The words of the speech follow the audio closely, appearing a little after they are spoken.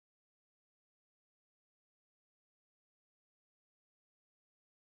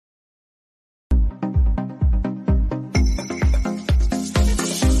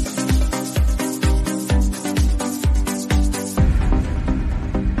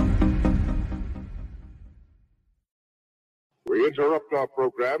interrupt our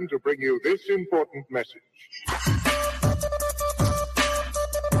program to bring you this important message.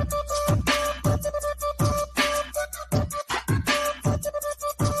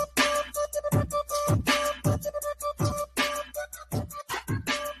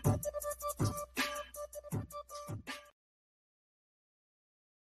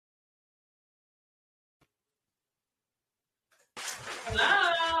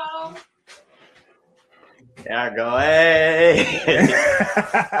 Hello. There I go. Hey.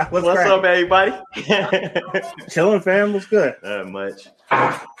 What's up, everybody? Chilling, fam. What's good? Not much.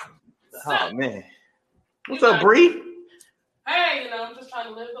 Oh, man. What's up, Bree? Hey, I'm just trying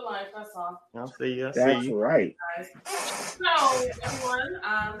to live the life. That's all. I'll see you. That's right. So, everyone,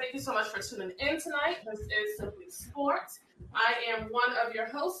 thank you so much for tuning in tonight. This is Simply Sports. I am one of your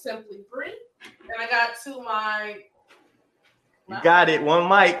hosts, Simply Bree, and I got to my... You got it. One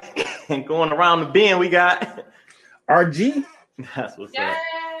mic. And going around the bend, we got... RG. That's what's Yay!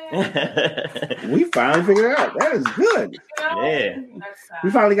 up. We finally figured it out. That is good. Yeah. We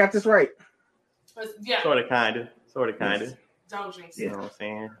finally got this right. Yeah. Sort of, kind of. Don't jinx You know what I'm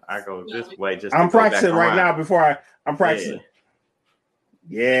saying? I go this way just I'm to go practicing back right around. now before I'm practicing.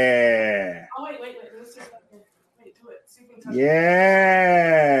 Yeah. Oh, wait. Let's see if I can... Wait, do it. See if we can touch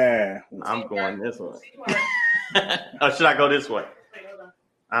Yeah. I'm going this way. Oh, should I go this way? Wait, hold on.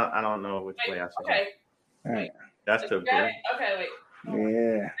 I don't know which way I should Okay. All right. go. That's too You got good. it? Okay, wait.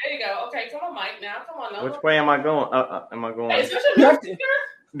 Yeah. There you go. Okay, come on, Mike. Now, come on. Which way am I going? Am I going? Hey, is this You your have to- speaker?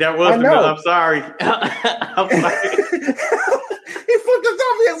 That was I the know. middle. I'm sorry. I'm sorry. He flipped us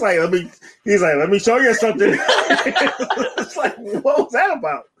off. He's like, let me show you something. It's like, what was that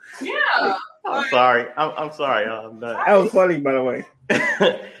about? Yeah. I'm sorry. I'm sorry. I'm not. That was funny, by the way.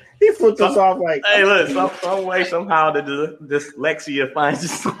 He flipped us off like, Hey, look, some way, somehow, the dyslexia finds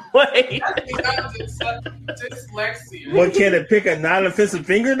its way. Dyslexia. but can it pick a non-offensive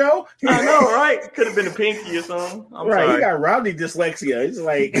finger though? I know, right? Could have been a pinky or something. I'm Right, sorry. he got rowdy dyslexia. He's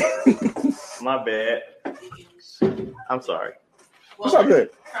like, My bad. I'm sorry. it's all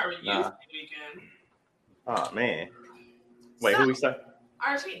good. Nah. Oh, man. Wait, who we say?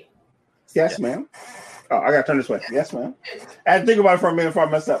 RG. Yes, ma'am. Oh, I gotta turn this way. Yes, ma'am. I had to think about it for a minute before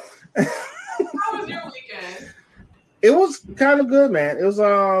I messed up. How was your weekend? It was kind of good, man. It was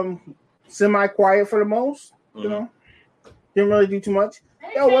semi-quiet for the most. You know, didn't really do too much.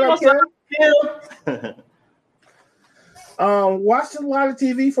 Hey, Yo, what up, What's kid? Watched a lot of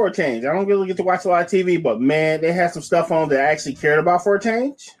TV for a change. I don't really get to watch a lot of TV, but man, they had some stuff on that I actually cared about for a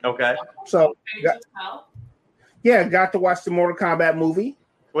change. Okay. So, Hey, got to watch the Mortal Kombat movie.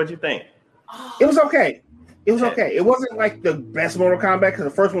 What'd you think? It was okay. It was okay. It wasn't like the best Mortal Kombat because the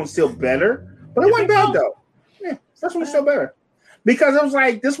first one was still better, but it wasn't bad though. Yeah, first one was still better because it was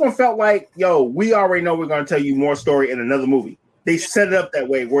like this one felt like, yo, we already know we're going to tell you more story in another movie. They set it up that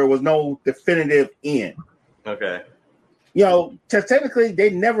way where it was no definitive end. Okay. You know, technically, they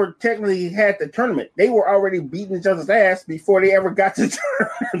never technically had the tournament. They were already beating each other's ass before they ever got to the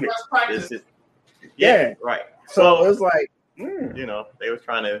tournament. Yeah. Right. So it was like, you know, they were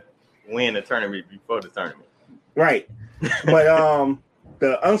trying to win the tournament before the tournament. right. But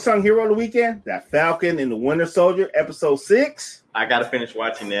the unsung hero of the weekend, that Falcon and the Winter Soldier, episode 6. I gotta finish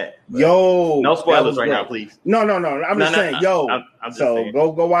watching that. Yo, no spoilers right now, please. No. I'm just saying, yo. I'm just so saying. go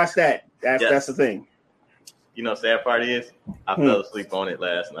watch that. That's the thing. You know, sad part is I fell asleep on it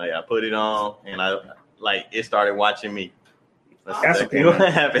last night. I put it on and it started watching me. That's okay. You know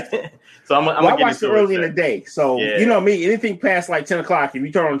what happened? So I'm I watched it early in the day. So you know me, anything past like 10 o'clock, if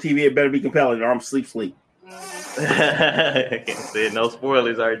you turn on TV, it better be compelling or I'm sleep. Said no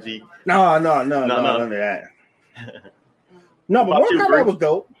spoilers, RG. No, none of that. No, but Mortal Kombat was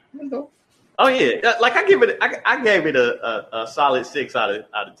dope. It was dope. Oh yeah, like I gave it a solid 6 out of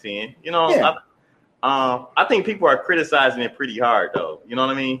 10. You know, Yeah. I think people are criticizing it pretty hard though. You know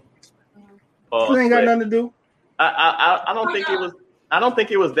what I mean? It ain't got nothing to do. I don't think it was. I don't think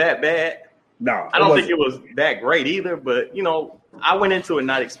it was that bad. No, I don't think it was that great either. But you know, I went into it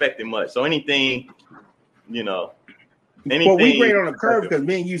not expecting much. So anything. Well, we grade on the curve because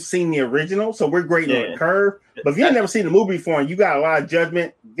me and you seen the original, so we're grading on the curve. But if you ain't never seen the movie before and you got a lot of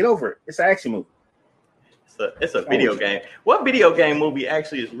judgment, get over it. It's an action movie. It's a video game. What video game movie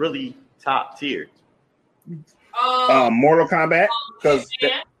actually is really top tier? Mortal Kombat.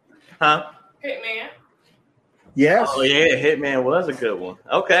 Hitman. Yes. Oh yeah, Hitman was a good one.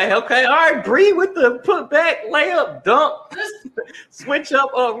 Okay. All right, Bree with the put back, layup, dunk, switch up.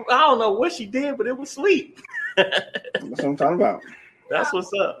 I don't know what she did, but it was sweet. That's what I'm talking about. That's what's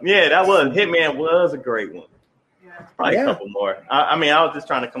up. Yeah, that was Hitman was a great one. Probably a couple more. I mean, I was just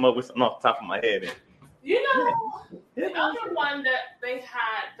trying to come up with something off the top of my head. You know, Yeah. the other one that they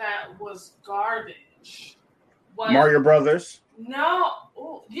had that was garbage was Mario Brothers. No.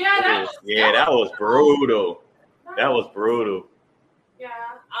 Ooh, yeah, that was brutal. That was brutal. Yeah.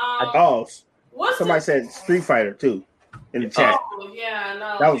 What's somebody said Street Fighter too in the chat. Oh, yeah,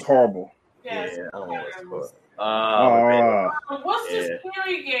 no. That was horrible. Yes. Yeah, I don't know what's the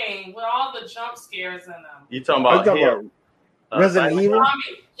scary game with all the jump scares in them? You talking about Resident Evil?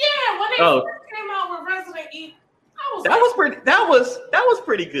 Yeah, when they first came out with Resident Evil, that was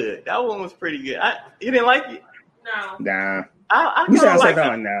pretty good. That one was pretty good. You didn't like it? No. Nah. We sound like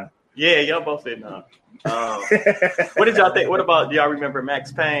that now. Yeah, y'all both said no. What did y'all think? What about? Do y'all remember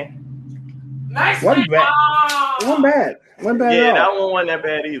Max Payne? Max Payne. One bad. Yeah, that one wasn't that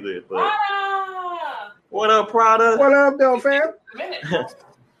bad either. But what up, Prada? What up, though, fam?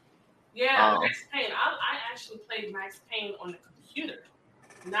 Yeah, Max Payne. I actually played Max Payne on the computer,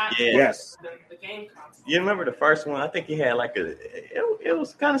 not the game console. You remember the first one? I think he had like it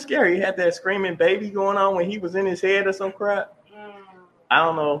was kind of scary. He had that screaming baby going on when he was in his head or some crap. I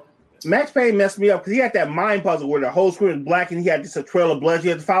don't know. Max Payne messed me up because he had that mind puzzle where the whole screen was black and he had just a trail of blood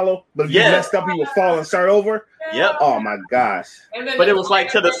you had to follow. But if you messed up, he would fall and start over. Yep. Oh my gosh. But it was like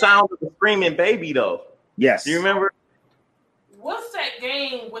to the sound of the screaming baby though. Yes. Do you remember? What's that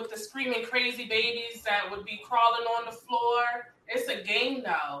game with the screaming crazy babies that would be crawling on the floor? It's a game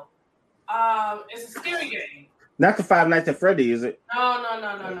though. It's a scary game. Not the Five Nights at Freddy, is it?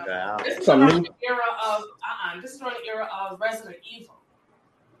 No. This is around the era of Resident Evil.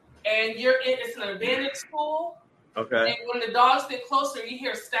 And it's an abandoned school. Okay. And when the dogs get closer, you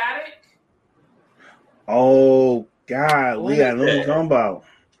hear static. Oh God, I know what you're talking about.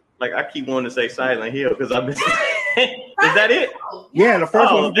 Like I keep wanting to say Silent Hill because I've been. Is that it? Yeah, the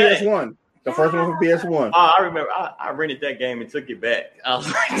first one was PS1. The first one was PS1. Oh, I remember. I rented that game and took it back. I was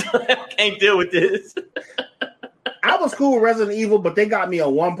like, I can't deal with this. I was cool with Resident Evil, but they got me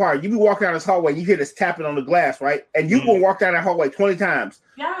on one part. You be walking down this hallway, you hear this tapping on the glass, right? And you gonna walk down that hallway 20 times.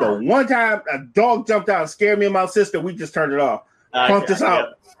 Yeah. So one time, a dog jumped out and scared me and my sister. We just turned it off. Punked us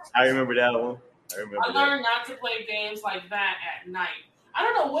out. I remember that one. I learned not to play games like that at night. I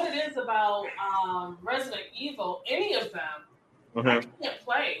don't know what it is about Resident Evil, any of them. I can't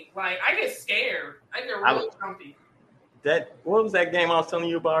play. Like, I get scared. I get really grumpy. What was that game I was telling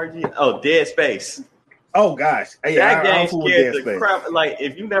you about, RG? Oh, Dead Space. Oh gosh, that game scared the crap. Like,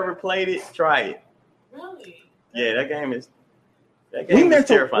 if you never played it, try it. Really? Yeah, that game is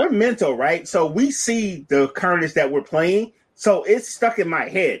terrifying. We're mental, right? So we see the carnage that we're playing. So it's stuck in my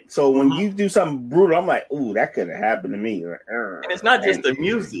head. So when you do something brutal, I'm like, ooh, that could have happened to me. And it's not just the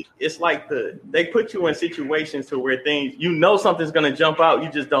music. It's like they put you in situations to where something's going to jump out.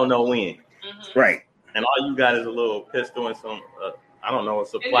 You just don't know when. Right. And all you got is a little pistol and some, I don't know, a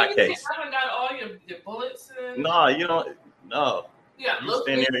supply case. You haven't got all your bullets in? No, you don't. No. Yeah, you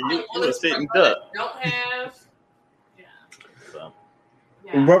stand there, you were sitting duck. Don't have.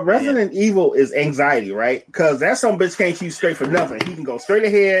 But Resident Evil is anxiety, right? Because that some bitch can't shoot straight for nothing. He can go straight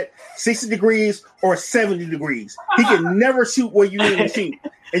ahead, 60 degrees or 70 degrees. He can never shoot where you need to shoot.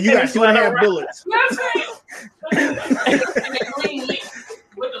 And you got 2.5 bullets.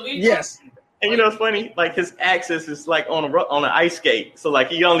 Yes. And you know what's funny? Like his axis is like on an ice skate. So like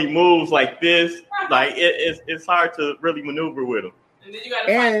he only moves like this. Like it's hard to really maneuver with him. And then you got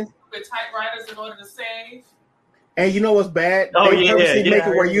to find the typewriters in order to save. And you know what's bad? They purposely make it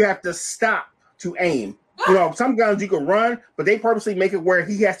where you have to stop to aim. You know, some guns you can run, but they purposely make it where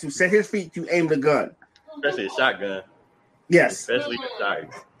he has to set his feet to aim the gun. Especially a shotgun. Yes. Especially the shotgun.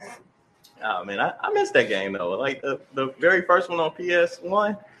 Oh, man, I missed that game, though. Like, the very first one on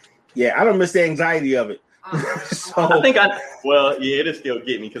PS1. Yeah, I don't miss the anxiety of it. I think it'll still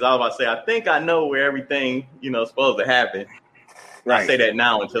get me, because I was about to say, I think I know where everything, is supposed to happen. Right. I say that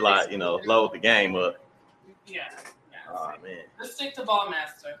now until I, load the game up. Yeah. Oh, man. Let's stick to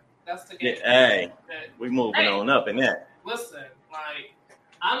Ballmaster. That's the game. Yeah, hey, we moving on up in that. Listen, like,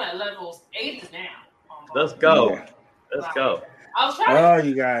 I'm at levels 80 now. Let's go. Yeah. Let's go. I was trying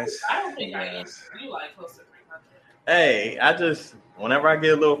you guys. I don't think I you like close to 300. Hey, whenever I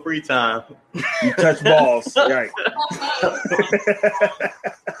get a little free time. You touch balls. Right.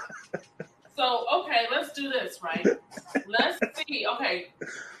 So, okay, let's do this, right? Let's see. Okay.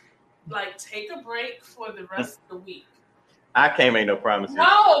 Like, take a break for the rest of the week. I can't make no promises.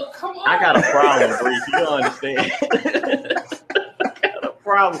 No, come on. I got a problem, Bree. You don't understand. I got a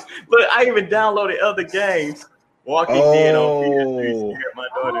problem. Look, I even downloaded other games. Walking Dead on PS3 scared my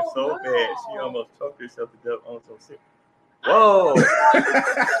daughter so bad. She almost choked herself to death on some sick. Whoa.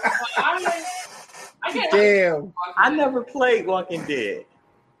 I can't Damn. I never played Walking Dead.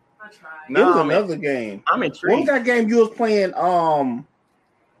 I tried. It was another game. I'm intrigued. What was that game you was playing?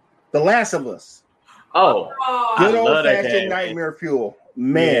 The Last of Us. Oh, good old fashioned Nightmare Fuel.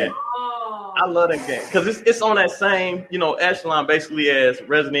 Man. Yeah. I love that game because it's on that same, echelon basically as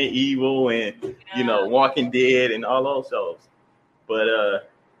Resident Evil and Walking Dead and all those shows. But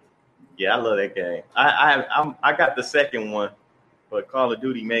yeah, I love that game. I got the second one, but Call of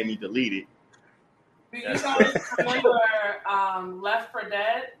Duty made me delete it. Do you guys remember Left 4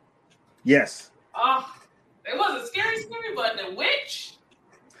 Dead? Yes. Oh, it wasn't scary, but the witch.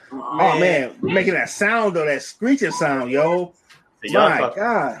 Oh man, making that sound though, that screeching sound, yo. My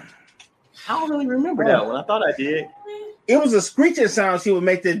God. I don't really remember that one. I thought I did. It was a screeching sound she would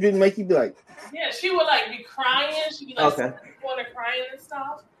make that didn't make you be like. Yeah, she would like be crying. She'd be like crying and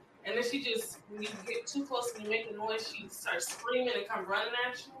stuff. And then she just, when you get too close and you make the noise, she starts screaming and come running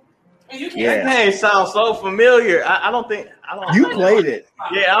at you. And you can't. That game sounds so familiar. I don't. You played it.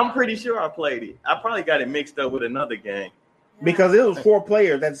 Yeah, I'm pretty sure I played it. I probably got it mixed up with another game. Because it was 4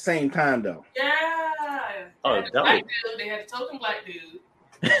 players at the same time though. Yeah. Oh, they had a token black dude.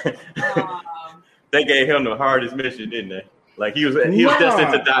 They gave him the hardest mission, didn't they? Like he was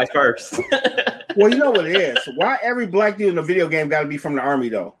destined to die first. Well, you know what it is. Why every black dude in a video game got to be from the army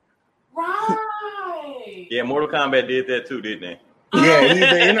though? Right. Yeah, Mortal Kombat did that too, didn't they? Yeah,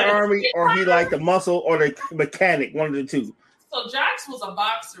 either in the army or he like the muscle or the mechanic, one of the two. So Jax was a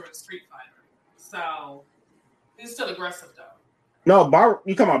boxer in Street Fighter, so he's still aggressive though. No,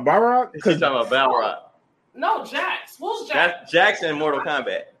 you talking about Balrog? You're talking about Balrog. No, Jax. Who's Jax? That's Jax in Mortal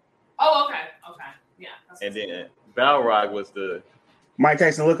Kombat. Oh, okay. Yeah. And then Balrog was the Mike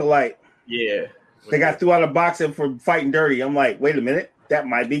Tyson lookalike. Yeah. They got threw out of boxing for fighting dirty. I'm like, wait a minute, that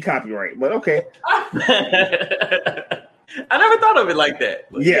might be copyright, but okay. I never thought of it like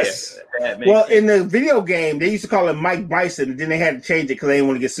that. But yes. Yeah, well, in the video game, they used to call him Mike Bison, and then they had to change it because they didn't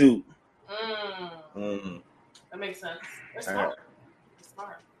want to get sued. That makes sense. They're smart.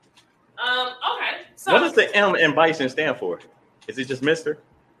 Okay. So what does the M in Bison stand for? Is it just Mr.?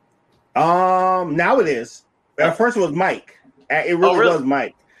 Now it is. At first it was Mike. It really was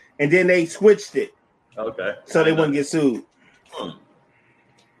Mike. And then they switched it. Okay. So they wouldn't get sued.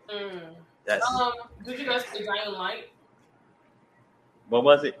 Did you guys play Dying Light? What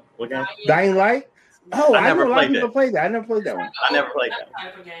was it? What game? Dying Light? Oh, I never played that. I never played that one. I never played that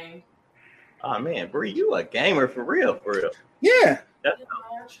type of game. Oh man, Bree, you a gamer for real. Yeah.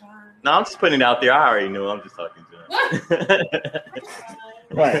 No, I'm just putting it out there. I already knew. I'm just talking to him.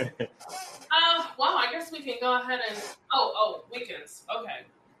 Right. Well, I guess we can go ahead and weekends. Okay.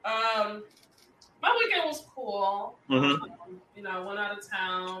 My weekend was cool. Mm-hmm. I went out of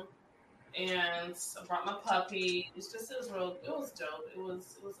town and I brought my puppy. It was dope. It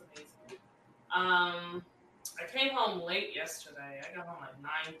was amazing. I came home late yesterday. I got home like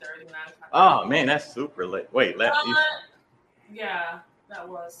 9:30, 9 o'clock. Oh man, that's super late. Wait, yeah, that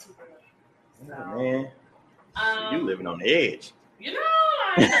was super late. So, man, you living on the edge.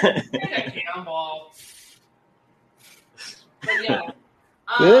 I gamble. But yeah.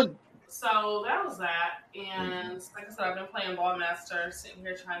 Good. So that was that. And like I said, I've been playing Ball Master, sitting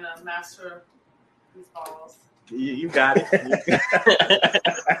here trying to master these balls. You got it.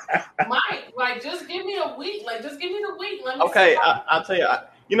 Mike, just give me a week. Just give me the week. Let me I'll tell you.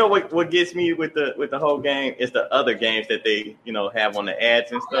 You know what gets me with the whole game is the other games that they have on the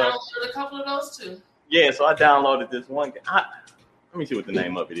ads and stuff. I downloaded a couple of those too. Yeah, so I downloaded this one. Let me see what the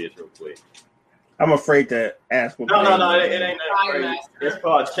name of it is real quick. I'm afraid to ask. No, it ain't that crazy. It's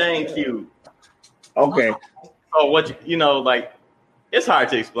called Chain Cube. Okay. Oh, it's hard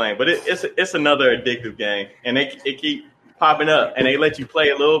to explain, but it's another addictive game, and it keep popping up, and they let you play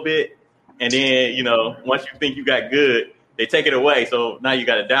a little bit, and then once you think you got good, they take it away. So now you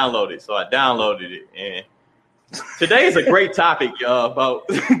got to download it. So I downloaded it, and today is a great topic, y'all, about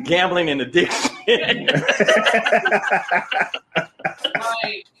gambling and addiction.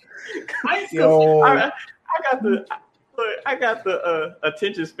 I got the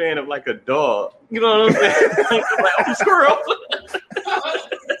attention span of like a dog. You know what I'm saying? I'm like, I'm a squirrel.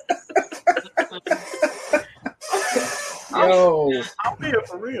 Yo, I'm being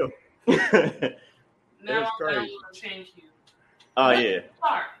for real. Now I'm going to change you. Oh when yeah. Did you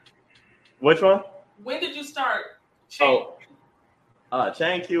start? Which one? When did you start?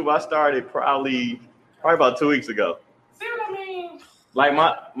 Chain Cube. I started probably about 2 weeks ago. See what I mean? Like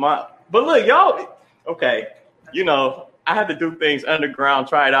but look, y'all. Okay, I had to do things underground,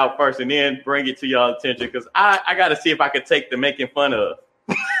 try it out first, and then bring it to y'all attention because I got to see if I could take the making fun of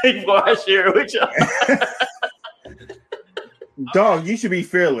before I share it with y'all. Dog, you should be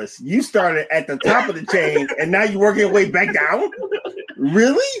fearless. You started at the top of the chain, and now you're working your way back down.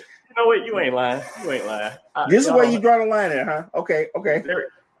 Really? know what? You ain't lying. You ain't lying. This is where you draw the line at, huh? Okay.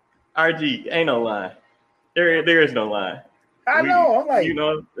 RG, ain't no line. There is no line. I know. I'm like,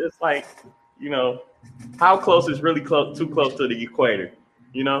 it's like, how close is really close? Too close to the equator,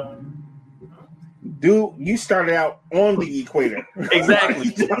 Dude, you started out on the equator. Exactly.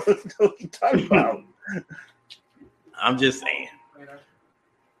 What you talking about? I'm just saying.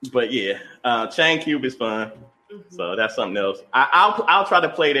 But yeah, Chain Cube is fun, so that's something else. I'll try to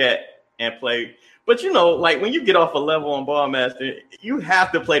play that and play. But like when you get off a level on Ballmaster, you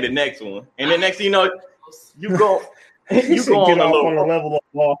have to play the next one, and the next thing you know, you go on a level of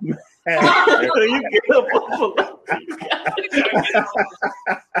ball. You get up on a level.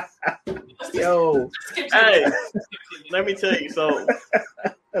 Yo, hey, let me tell you. So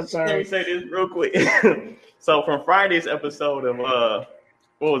let me say this real quick. So from Friday's episode of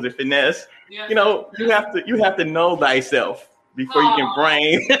what was it, Finesse? Yeah. You have to know thyself before you can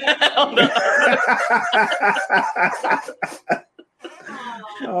bring.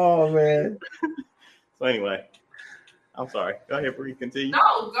 Oh man. So anyway, I'm sorry. Go ahead, Bree. Continue.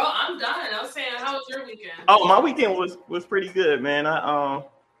 No, go. I'm done. I was saying, how was your weekend? Oh, my weekend was pretty good, man.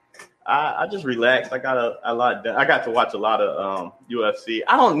 I just relaxed. I got a lot done. I got to watch a lot of UFC.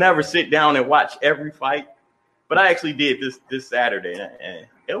 I don't never sit down and watch every fight, but I actually did this Saturday, and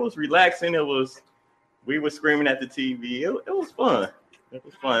it was relaxing. We were screaming at the TV. It was fun. It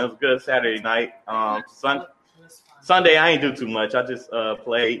was fun. It was a good Saturday night. Sunday I ain't do too much. I just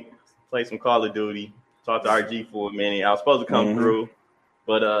played some Call of Duty. Talked to RG for a minute. I was supposed to come through,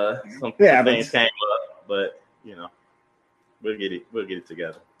 but some things came up. But we'll get it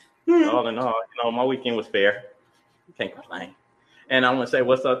together. All in all, my weekend was fair. Can't complain. And I want to say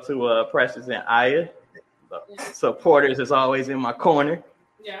what's up to Precious and Aya. Supporters is always in my corner.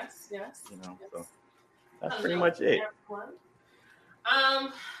 Yes. So that's pretty much it.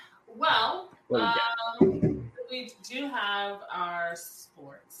 We do have our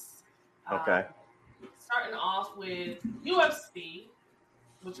sports. Okay. Starting off with UFC,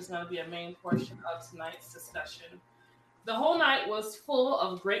 which is going to be a main portion of tonight's discussion. The whole night was full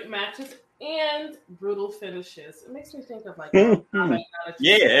of great matches and brutal finishes. It makes me think of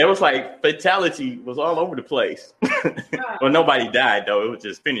it was like fatality was all over the place. Well, nobody died though. It was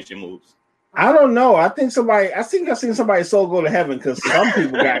just finishing moves. I don't know. I think I've seen somebody's soul go to heaven because some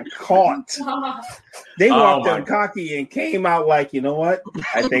people got caught. They walked in cocky and came out like, you know what?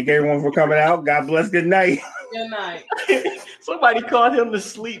 I thank everyone for coming out. God bless. Good night. Good night. Somebody called him the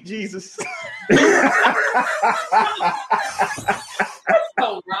sleep Jesus.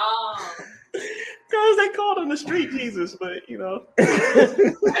 So wrong. Because they called him the street Jesus, but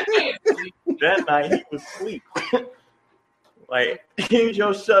that night he was asleep. Like, here's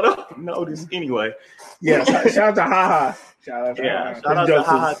your shut up notice anyway. Yeah, shout out to Haha. Shout out to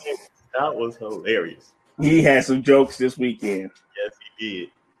Haha. That was hilarious. He had some jokes this weekend. Yes, he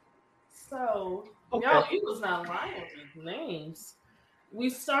did. So, y'all, he was not lying with names. We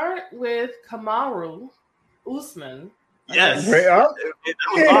start with Kamaru Usman. Yes. Awesome.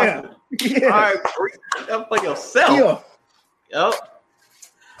 Yeah. All right, break up for yourself. Yeah.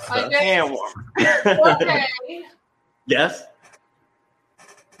 Yep. Hand warmer. Okay. Yes.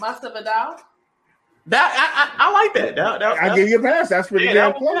 Masvidal. That I like that. I'll give you a pass. That's pretty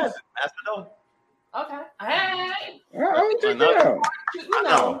damn close. That's the door. Okay. Hey. On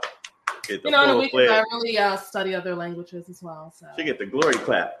the weekends I really study other languages as well. So she get the glory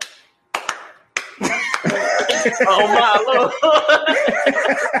clap. Oh my Lord!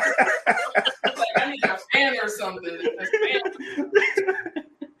 Like I need a fan or something.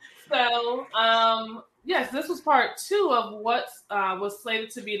 So, yes, this was part 2 of what was slated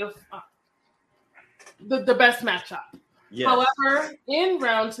to be the best matchup. Yes. However, in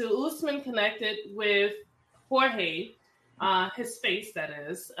round 2, Usman connected with Jorge, his face, that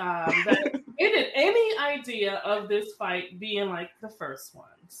is, that didn't any idea of this fight being like the first one.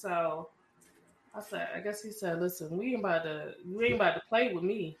 So I guess he said, "Listen, we ain't about to play with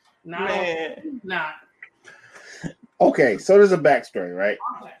me. Not. Okay, so there's a backstory, right?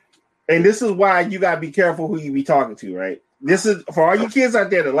 Okay. And this is why you gotta be careful who you be talking to, right? This is for all you kids out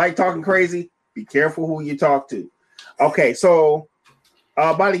there that like talking crazy. Be careful who you talk to. Okay, so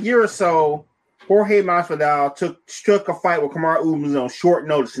about a year or so, Jorge Masvidal struck a fight with Kamaru Usman on short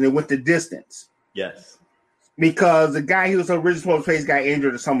notice, and it went the distance. Yes, because the guy he was originally supposed to face got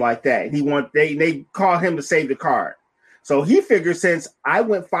injured or something like that. They called him to save the card. So he figured since I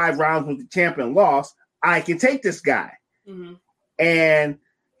went 5 rounds with the champion lost, I can take this guy. Mm-hmm. And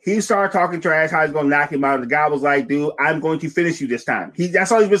he started talking trash, how he's going to knock him out. And the guy was like, dude, I'm going to finish you this time.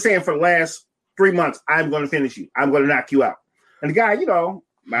 That's all he's been saying for the last 3 months. I'm going to finish you. I'm going to knock you out. And the guy,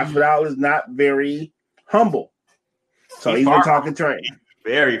 Masvidal is not very humble, so he's been talking trash.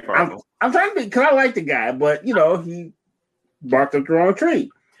 Very far. I'm trying to be, because I like the guy, but he barked up the wrong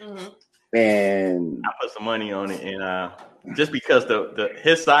tree. Mm-hmm. And I put some money on it, and just because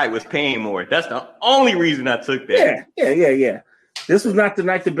his side was paying more. That's the only reason I took that. Yeah. This was not the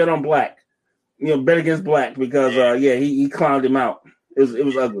night to bet on black. Bet against black because he clowned him out. It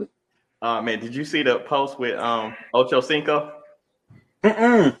was ugly. Man, did you see the post with Ocho Cinco?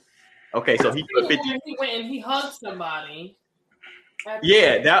 Okay, so he put 50. He went and he hugged somebody.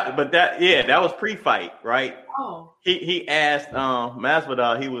 That was pre-fight, right? Oh. He asked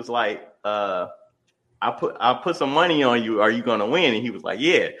Masvidal, he was like, I'll put some money on you. Are you gonna win? And he was like,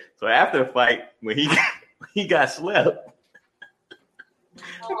 yeah. So after the fight, when he got slept,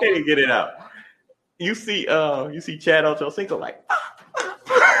 I can't get it out. You see Chad Ochocinco like,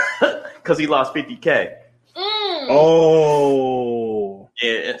 because he lost 50K. Oh.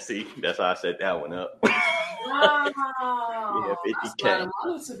 Yeah, see, that's how I set that one up. Wow. Yeah, 50K.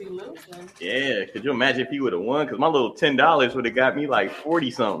 Money to be losing. Yeah, could you imagine if he would have won? Because my little $10 would have got me like 40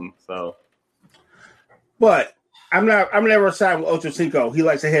 something. So, but I'm never siding with Ocho Cinco. He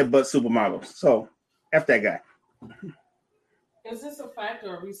likes to headbutt supermodels. So F that guy. Is this a fact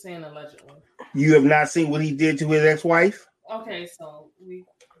or are we saying allegedly? You have not seen what he did to his ex-wife? Okay, so we.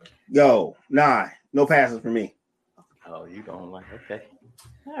 Yo, nah, no passes for me. Oh, you don't like? Okay.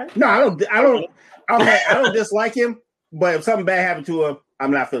 Right. No, I don't dislike him, but if something bad happened to him,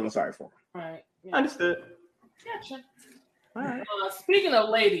 I'm not feeling sorry for him. Right. Yeah. Understood. Gotcha. All right. Speaking of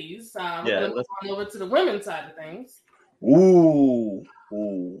ladies, let's go over to the women's side of things. Ooh.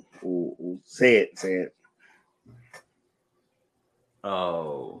 Say it.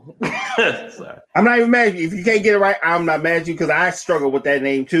 Oh. Sorry. I'm not even mad at you. If you can't get it right, I'm not mad at you because I struggle with that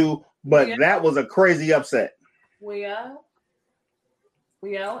name too. But that was a crazy upset. Zhang.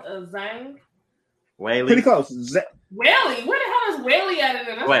 Weili. Pretty close. Weili? Where the hell is Weili at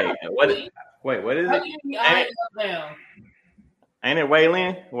it? What is it? Ain't it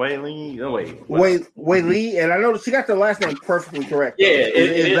Waylon? Weili, and I know she got the last name perfectly correct. Yeah,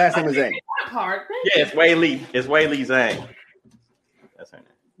 his last name is Zhang. Yeah, it's Weili. It's Weili Zhang. That's her name.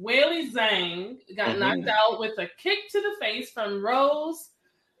 Weili Zhang got knocked out with a kick to the face from Rose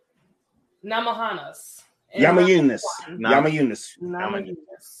Namajunas. Namajunas.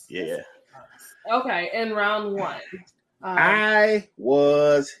 Yeah. Okay, in round one. I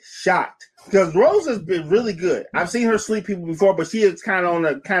was shocked because Rose has been really good. I've seen her sleep people before, but she is kind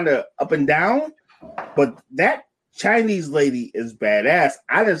of up and down. But that Chinese lady is badass.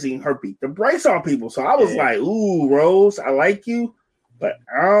 I done seen her beat the brakes on people. So I was like, ooh, Rose, I like you. But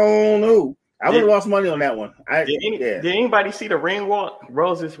I don't know. I would have lost money on that one. Did anybody see the ring walk?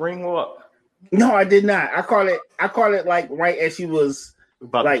 Rose's ring walk? No, I did not. I caught it like right as she was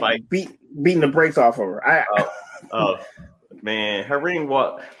about like to fight. Beating the brakes off of her. Oh man, her ring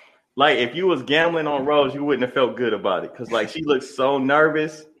walk. Like if you was gambling on Rose, you wouldn't have felt good about it because like she looked so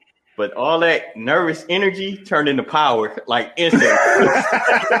nervous, but all that nervous energy turned into power like instantly.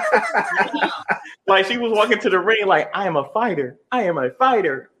 Like she was walking to the ring like I am a fighter, I am a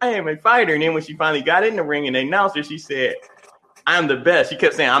fighter, I am a fighter. And then when she finally got in the ring and they announced her, she said, I'm the best. She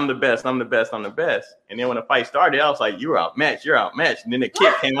kept saying, I'm the best, I'm the best, I'm the best. And then when the fight started, I was like, you're outmatched. And then the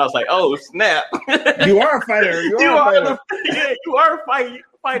kick came, I was like, oh, snap. You are a fighter. You are a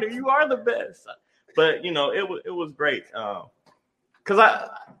fighter. You are the best. But, it was great. Because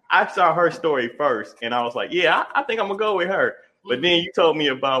I saw her story first, and I was like, yeah, I think I'm going to go with her. But then you told me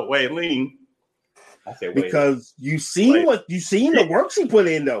about Weili. I said, because you seen the work she put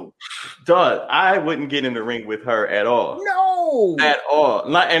in though. Duh, I wouldn't get in the ring with her at all. No, at all.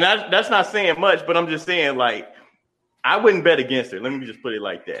 And that's not saying much, but I'm just saying like I wouldn't bet against her. Let me just put it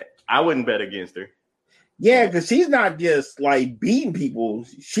like that. I wouldn't bet against her. Yeah, because she's not just like beating people.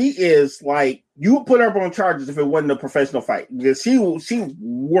 She is like you would put her up on charges if it wasn't a professional fight because she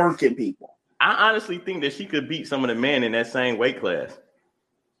working people. I honestly think that she could beat some of the men in that same weight class.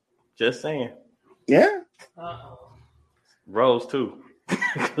 Just saying. Yeah. Rose too.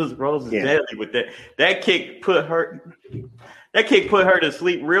 Because Rose is deadly with that. That kick put her to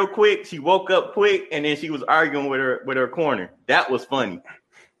sleep real quick. She woke up quick and then she was arguing with her corner. That was funny.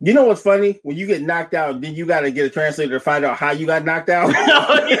 You know what's funny? When you get knocked out, then you got to get a translator to find out how you got knocked out.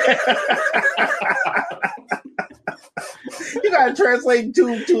 You got to translate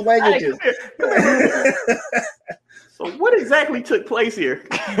two languages. So what exactly took place here?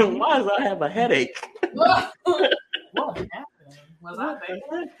 Why does I have a headache? What happened? Was I there?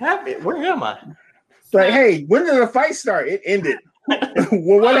 What happened? Where am I? It's like, hey, when did the fight start? It ended.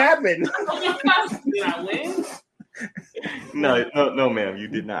 Well, what happened? Did I win? No, ma'am, you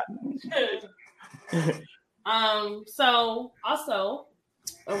did not. So also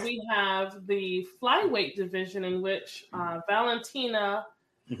we have the flyweight division in which Valentina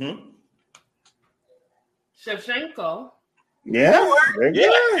Shevchenko. Yeah.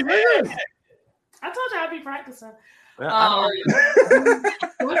 I told you I'd be practicing.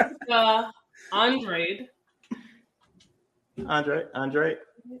 Andrade.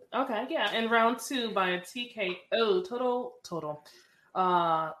 Okay, yeah. In round 2 by a TKO. Total.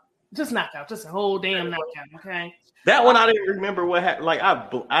 Just knockout. Just a whole damn knockout. Okay. That one I didn't remember what happened. Like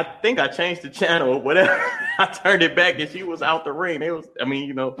I think I changed the channel or whatever. I turned it back and she was out the ring.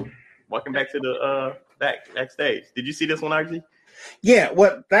 Walking back to the backstage. Did you see this one, RG? Yeah,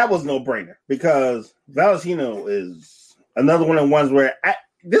 that was no brainer because Valentino is another one of the ones where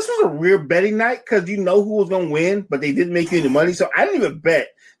this was a weird betting night because you know who was going to win, but they didn't make you any money, so I didn't even bet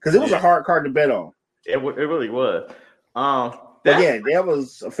because it was a hard card to bet on. It really was. That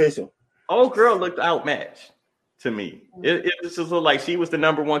was official. Old girl looked outmatched to me. It just looked like she was the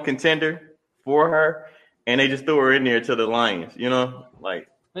number one contender for her, and they just threw her in there to the Lions. Like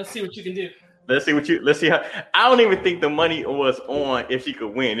let's see what you can do. Let's see how. I don't even think the money was on if she could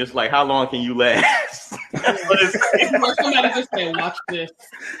win. It's like, how long can you last? Somebody just say, watch this.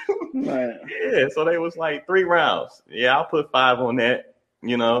 Yeah, so they was like 3 rounds. Yeah, I'll put 5 on that,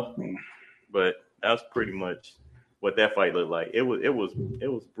 But that's pretty much what that fight looked like. It was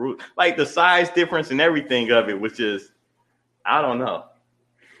brutal. Like the size difference and everything of it was just, I don't know.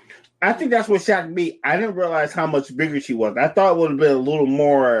 I think that's what shocked me. I didn't realize how much bigger she was. I thought it would have been a little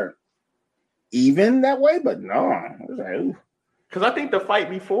more even that way, but no. Because I think the fight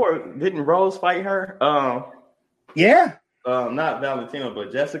before, didn't Rose fight her? Yeah. Not Valentino,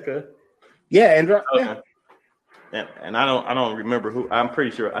 but Jessica. Yeah, and I don't remember who. I'm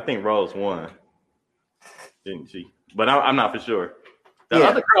pretty sure. I think Rose won, didn't she? But I'm not for sure. The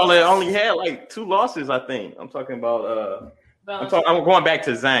other girl that only had like 2 losses, I think. I'm talking about. I'm going back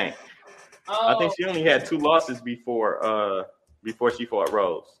to Zhang. I think she only had 2 losses before she fought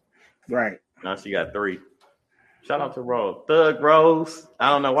Rose. Right. Now she got 3. Shout out to Rose. Thug Rose. I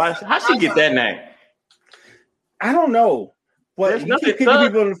don't know why. How'd she get that name? I don't know. But you keep kicking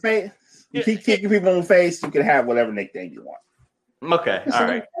people in the face. You keep kicking people in the face, you can have whatever nickname you want. Okay. All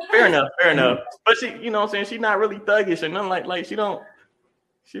right. Fair enough. But she, you know what I'm saying? She's not really thuggish or nothing like she don't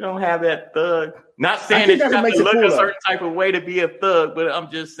have that thug. Not saying that you have to look a certain type of way to be a thug, but I'm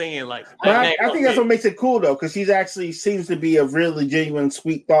just saying like. I think that's what makes it cool though, because she's actually seems to be a really genuine,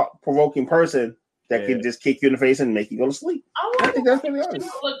 sweet, thought-provoking person that can just kick you in the face and make you go to sleep. I think that's really honest.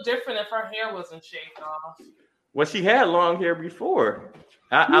 She would look different if her hair wasn't shaved off. Well, she had long hair before.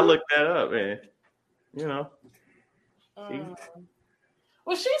 I looked that up, and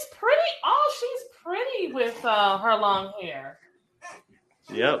well, she's pretty. Oh, she's pretty with her long hair.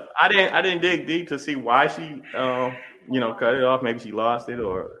 Yep, I didn't dig deep to see why she cut it off. Maybe she lost it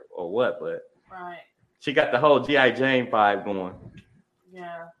or what, but she got the whole G.I. Jane vibe going.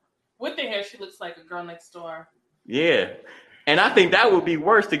 Yeah, with the hair, she looks like a girl next door. Yeah, and I think that would be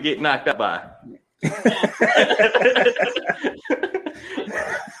worse to get knocked up by.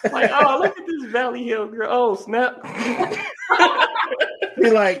 Like, oh, look at this Valley Hill girl. Oh, snap.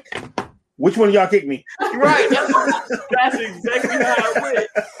 Be like, which one of y'all kicked me? Right. That's exactly how it went.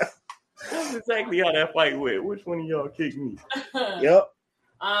 That's exactly how that fight went. Which one of y'all kicked me? Yep.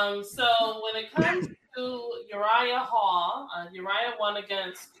 So when it comes to Uriah Hall, Uriah won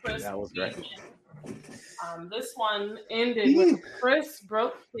against Chris. That was great. This one ended with Chris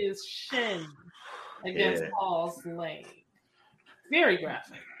broke his shin against Hall's leg. Very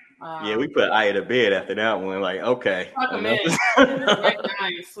graphic. We put Aya to bed after that one. Like, okay. Night,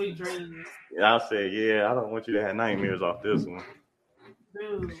 sweet dreams. I said, I don't want you to have nightmares off this one.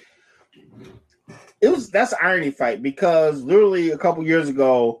 Dude. That's an irony fight because literally a couple years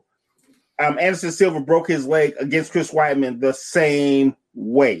ago, Anderson Silva broke his leg against Chris Weidman the same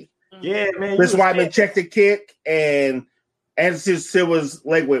way. Yeah, man. Chris Weidman checked the kick and Anderson Silva's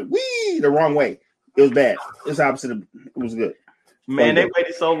leg went the wrong way. It was bad. It's opposite. It was good. Man, they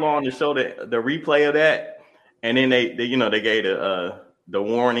waited so long to show the replay of that, and then they gave the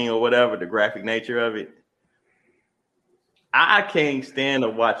warning or whatever, the graphic nature of it. I can't stand to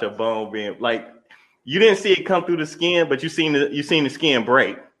watch a bone being like you didn't see it come through the skin, but you seen the skin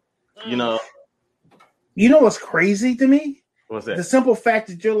break. You know what's crazy to me? What's that? The simple fact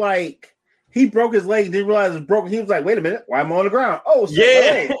that you're like, he broke his leg, didn't realize it was broken. He was like, wait a minute, why am I on the ground? Oh,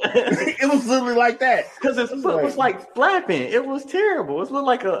 shit. It was literally like that. Because his foot was like flapping. It was terrible. It looked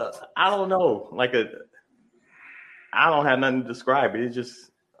like I don't have nothing to describe it.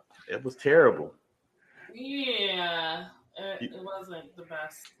 It was terrible. Yeah, it wasn't the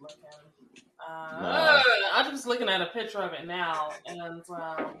best looking. I'm just looking at a picture of it now, and it looked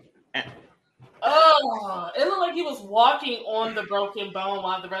like he was walking on the broken bone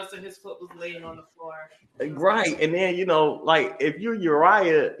while the rest of his foot was laying on the floor. Right, and then like if you're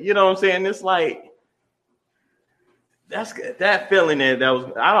Uriah, you know what I'm saying? It's like that feeling that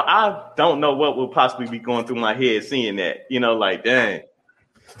was. I don't know what would possibly be going through my head seeing that. Like dang.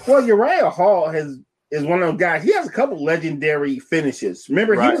 Well, Uriah Hall is one of those guys. He has a couple legendary finishes.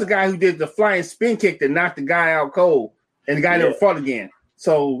 Remember, He was the guy who did the flying spin kick that knocked the guy out cold, and the guy never fought again.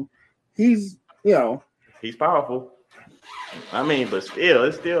 So he's he's powerful. I mean, but still,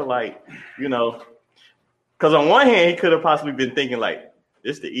 it's still like because on one hand he could have possibly been thinking like,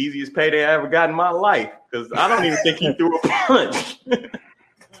 this is the easiest payday I ever got in my life, because I don't even think he threw a punch.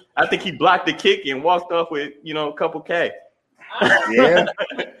 I think he blocked the kick and walked off with a couple K. Yeah.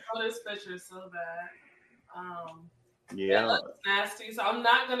 Oh, this picture is so bad. Yeah. It looks nasty, so I'm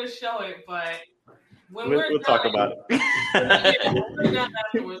not gonna show it, but we'll talk about it. When we're done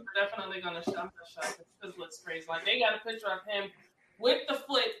afterwards, we're definitely gonna show it because it looks crazy. Like they got a picture of him with the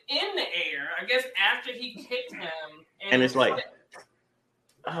foot in the air, I guess after he kicked him. And it's like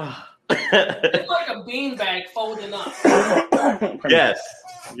it's like a beanbag folding up. Yes.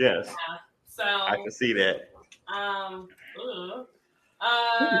 Yeah, so I can see that.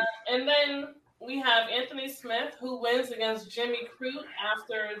 And then we have Anthony Smith, who wins against Jimmy Crute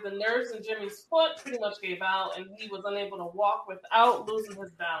after the nerves in Jimmy's foot pretty much gave out, and he was unable to walk without losing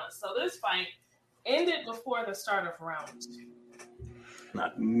his balance. So this fight ended before the start of round 2.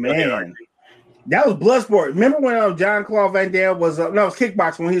 Man, that was Bloodsport. Remember when John Claude Van Damme was it was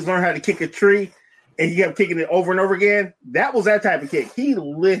kickboxing when he was learning how to kick a tree and he kept kicking it over and over again? That was that type of kick. He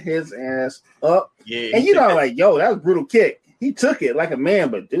lit his ass up. Yeah, and like, yo, that was a brutal kick. He took it like a man,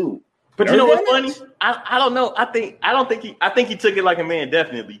 but dude. But you know what's funny? I don't know. I think he took it like a man,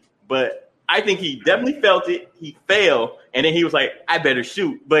 definitely. But I think he definitely felt it. He fell, and then he was like, I better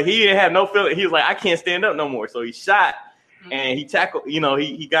shoot. But he didn't have no feeling. He was like, I can't stand up no more. So he shot. And he tackled,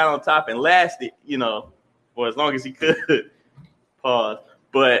 he got on top and lasted, for as long as he could. Pause.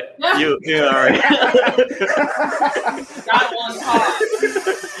 But you all right. Got one pause.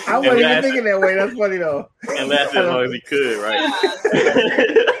 I wasn't even thinking that way. That's funny though. And lasted as long as he could, right?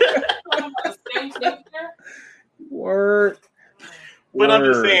 Word. But I'm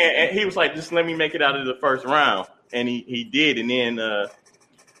just saying, and he was like, just let me make it out of the first round. And he did. And then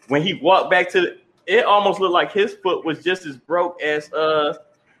when he walked back to it almost looked like his foot was just as broke as who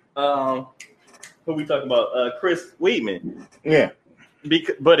we talking about? Chris Weidman. Yeah.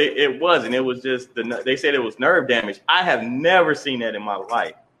 But it wasn't. It was just they said it was nerve damage. I have never seen that in my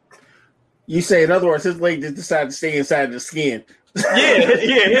life. You say, in other words, his leg just decided to stay inside the skin.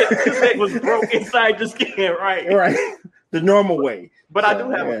 His leg was broke inside the skin, right? Right. The normal way. But I do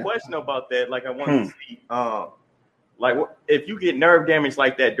have a question about that. Like I want to see like, if you get nerve damage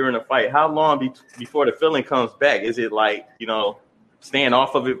like that during a fight, how long before the feeling comes back? Is it like, staying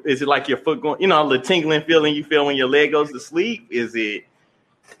off of it? Is it like your foot going, the tingling feeling you feel when your leg goes to sleep? Is it?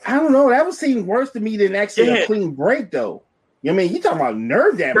 I don't know. That would seem worse to me than actually a clean break, though. You mean you talking about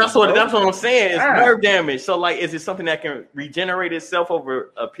nerve damage? That's what I'm saying. It's nerve damage. So, like, is it something that can regenerate itself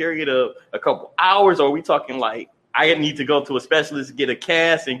over a period of a couple hours, or are we talking like I need to go to a specialist, get a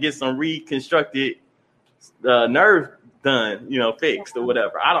cast, and get some reconstructed nerve done, fixed or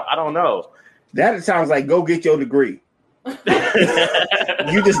whatever? I don't know. That sounds like go get your degree.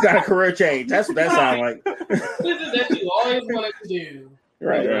 You just got a career change. That's what that sounds like. This is that you always wanted to do.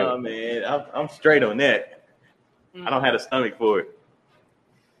 Right. Oh man, I'm straight on that. I don't have a stomach for it.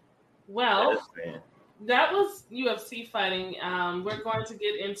 Well, that was UFC fighting. We're going to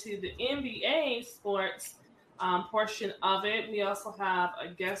get into the NBA sports portion of it. We also have a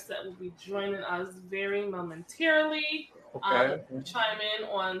guest that will be joining us very momentarily. Okay. Chime in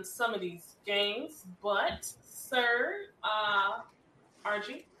on some of these games. But, sir,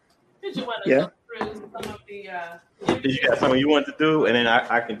 RG, did you want to go through some of the... Did you got something you want to do? And then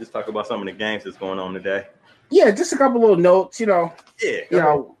I can just talk about some of the games that's going on today. Yeah, just a couple little notes, Yeah.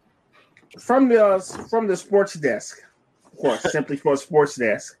 From the sports desk. Of course, simply for sports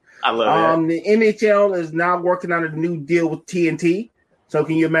desk. I love that. The NHL is now working on a new deal with TNT. So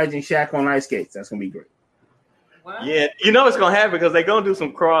can you imagine Shaq on ice skates? That's gonna be great. What? Yeah, it's gonna happen because they're gonna do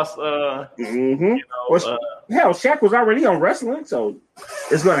some cross. Hell, Shaq was already on wrestling, so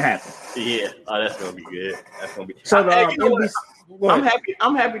it's gonna happen. Yeah, that's gonna be good. That's gonna be. So I'm happy.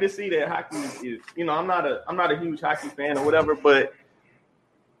 I'm happy to see that hockey is. I'm not a huge hockey fan or whatever, but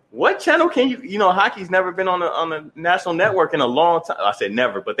What channel can you know, hockey's never been on a national network in a long time. I said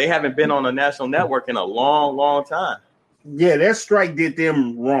never, but they haven't been on a national network in a long time. Yeah, that strike did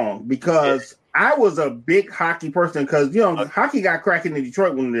them wrong because I was a big hockey person because, hockey got cracking in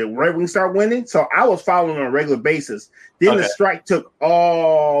Detroit when the Red Wings started winning. So I was following on a regular basis. Then the strike took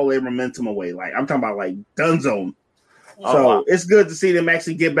all their momentum away. Like, I'm talking about like done zone. So it's good to see them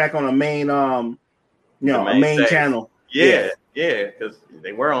actually get back on a main, a main channel. Yeah, because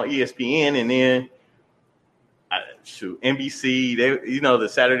they were on ESPN and then NBC. They, the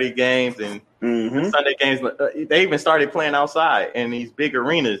Saturday games and the Sunday games. They even started playing outside in these big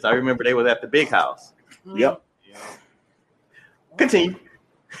arenas. I remember they was at the Big House. Yep. Continue.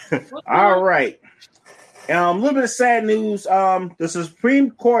 All right. A little bit of sad news. The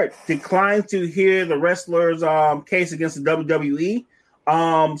Supreme Court declined to hear the wrestlers' case against the WWE.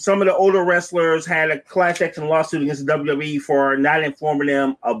 Some of the older wrestlers had a class action lawsuit against the WWE for not informing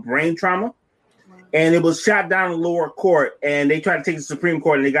them of brain trauma. And it was shot down in the lower court, and they tried to take it to the Supreme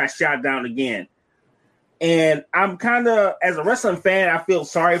Court, and they got shot down again. And I'm kind of, as a wrestling fan, I feel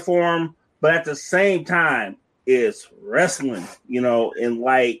sorry for them, but at the same time, it's wrestling, and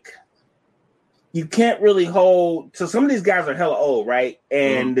like, you can't really hold. So some of these guys are hella old, right?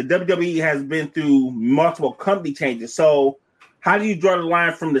 And the WWE has been through multiple company changes. So how do you draw the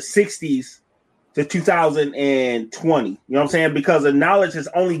line from the 60s to 2020? You know what I'm saying? Because the knowledge has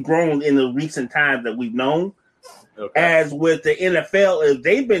only grown in the recent times that we've known. Okay. As with the NFL,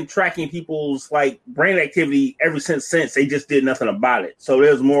 they've been tracking people's like brain activity ever since they just did nothing about it. So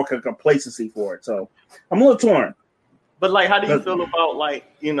there's more complacency for it. So I'm a little torn. But like, how do you feel about like,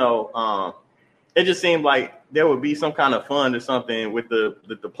 it just seemed like there would be some kind of fund or something with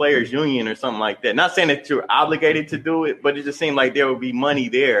the players union or something like that. Not saying that you're obligated to do it, but it just seemed like there would be money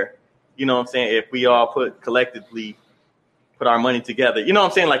there. You know what I'm saying? If we all collectively put our money together, you know what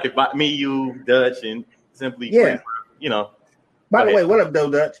I'm saying? Like if me, you, Dutch, and simply, By the way, what up,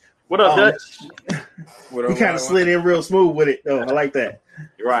 though, Dutch? What up, Dutch? You kind of slid in real smooth with it, though. I like that.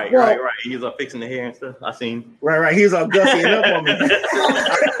 Right. He was fixing the hair and stuff. I seen. Right. He was all gussy up on me.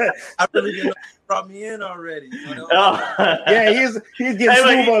 I really didn't know you brought me in already. Yeah, he's getting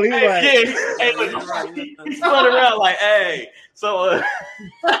smooth on it. He's running around like, hey. So,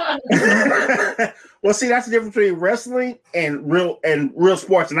 well, see, that's the difference between wrestling and real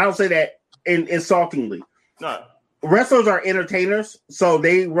sports, and I don't say that insultingly. No, wrestlers are entertainers, so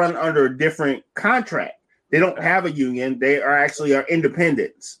they run under a different contract. They don't have a union. They are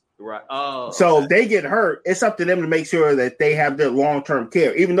independents. Right. Oh. So if they get hurt, it's up to them to make sure that they have their long-term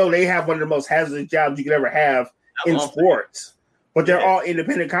care, even though they have one of the most hazardous jobs you could ever have in sports. But they're all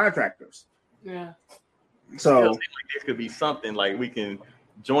independent contractors. Yeah. So like there could be something like we can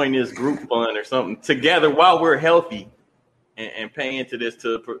join this group fund or something together while we're healthy and pay into this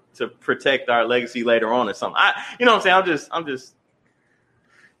to protect our legacy later on or something. You know what I'm saying? I'm just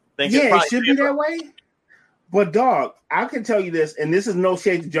thinking. Yeah, it should be that way. But dog, I can tell you this, and this is no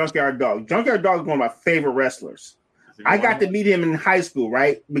shade to Junkyard Dog. Junkyard Dog is one of my favorite wrestlers. I got to meet him in high school,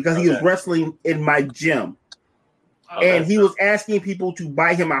 right? Because he was wrestling in my gym. And he was asking people to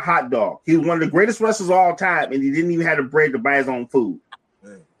buy him a hot dog. He was one of the greatest wrestlers of all time, and he didn't even have the bread to buy his own food.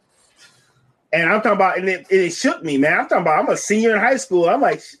 And I'm talking about, and it shook me, man. I'm a senior in high school. I'm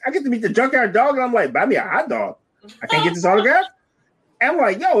like, I get to meet the Junkyard Dog, and I'm like, buy me a hot dog. I can't get this autograph? And I'm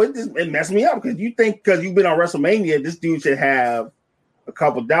like, yo, it messed me up because you think because you've been on WrestleMania, this dude should have a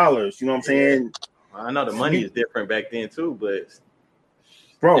couple dollars. You know what I'm saying? I know the money is different back then too, but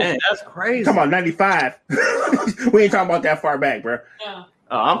bro, man, that's crazy. Come on, 95. We ain't talking about that far back, bro. Yeah.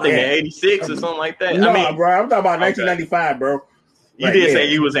 Oh, I'm thinking 86 or something like that. No, bro, I'm talking about 1995, bro. You did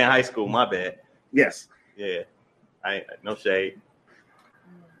say you was in high school. My bad. Yes. Yeah. No shade.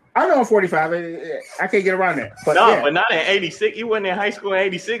 I know I'm 45. I can't get around that. But but not in 86. You wasn't in high school in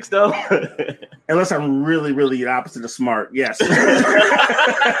 86, though. Unless I'm really, really the opposite of smart. Yes.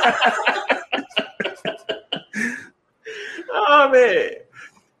 Oh, man.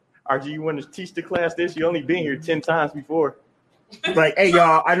 RG, you want to teach the class this? You only been here 10 times before. Like, hey,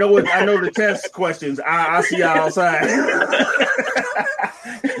 y'all, I know the test questions. I'll see y'all outside.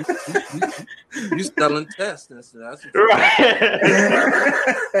 You selling tests. That's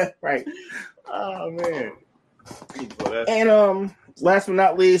right. Right. Oh man. And last but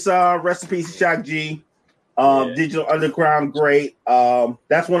not least, rest in peace, Shock G. Digital Underground, great.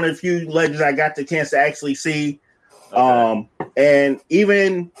 That's one of the few legends I got the chance to actually see. Okay. And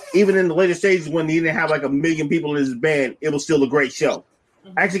even in the later stages when he didn't have like 1 million people in his band, it was still a great show.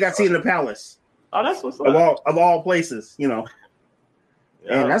 I actually got to see it in the Palace. Oh, that's what's up. Of all places, you know.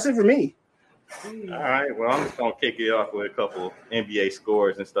 Yeah. And that's it for me. All right. Well, I'm just gonna kick it off with a couple NBA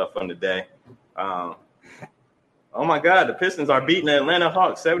scores and stuff from the day. Oh my God, the Pistons are beating the Atlanta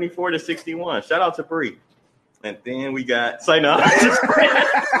Hawks 74-61. Shout out to Bree. And then we got say no.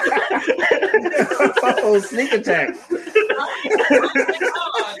 Oh, sneak attack.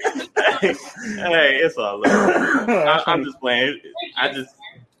 Hey, it's all love. I'm just playing.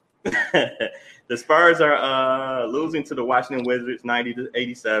 The Spurs are losing to the Washington Wizards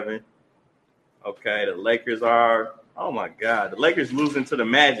 90-87. Okay, the Lakers are, oh my God, the Lakers losing to the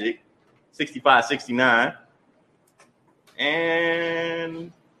Magic 65-69.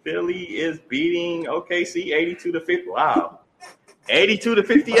 And Philly is beating OKC 82-50. Wow.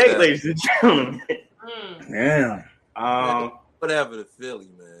 82-58, ladies and gentlemen. Yeah. Whatever to Philly,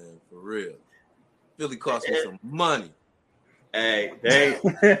 man, for real. Philly cost me some money. Hey, they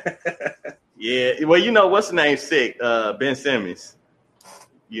yeah. Well, you know what's the name sick? Ben Simmons.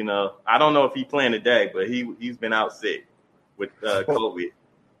 You know, I don't know if he's playing today, but he's been out sick with COVID.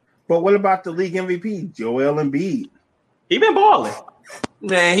 But what about the league MVP, Joel Embiid? He been balling.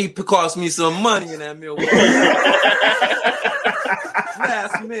 Man, he cost me some money in that Milwaukee.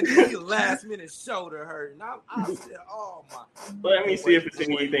 last minute shoulder hurt. And I said, oh my. Let me see if it's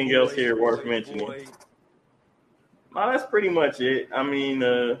anything else here worth mentioning. No, that's pretty much it. I mean,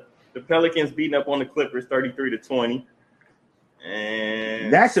 the Pelicans beating up on the Clippers 33-20.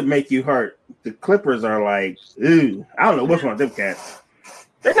 And that should make you hurt. The Clippers are like, ooh, I don't know what's wrong with them cats.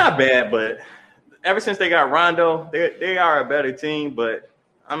 They're not bad, but ever since they got Rondo, they are a better team. But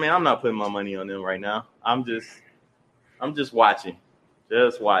I mean, I'm not putting my money on them right now. I'm just watching,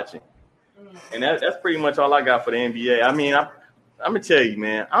 and that's pretty much all I got for the NBA. I mean, I'm gonna tell you,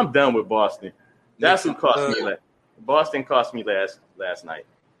 man, I'm done with Boston. That's who cost me. Boston cost me last night.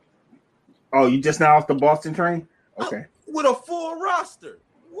 Oh, you just now off the Boston train? Okay. With a full roster.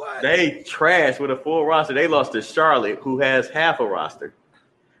 What? They trashed with a full roster. They lost to Charlotte, who has half a roster.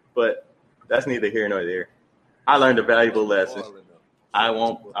 But that's neither here nor there. I learned a valuable lesson. I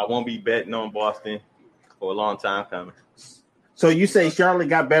won't be betting on Boston for a long time coming. So you say Charlotte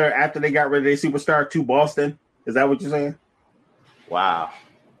got better after they got rid of their superstar to Boston? Is that what you're saying? Wow.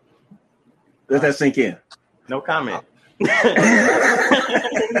 Let that sink in. No comment.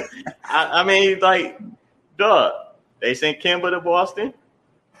 I mean, like, duh. They sent Kemba to Boston.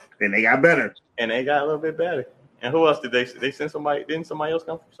 And they got better. And they got a little bit better. And who else did they send somebody? Didn't somebody else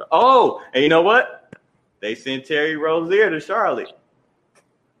come from Charlotte? Oh, and you know what? They sent Terry Rozier to Charlotte.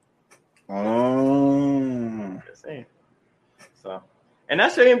 Oh. Just saying. So, and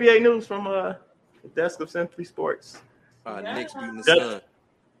that's your NBA news from the desk of Simply Sports. Knicks beating the Suns.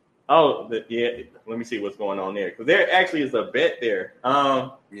 Oh, yeah. Let me see what's going on there, because there actually is a bet there.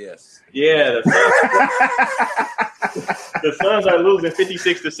 Yes. Yeah. The Suns are losing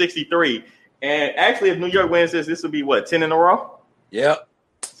 56-63, and actually, if New York wins this will be what, 10 in a row? Yep.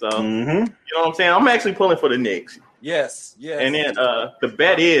 So you know what I'm saying? I'm actually pulling for the Knicks. Yes. And then the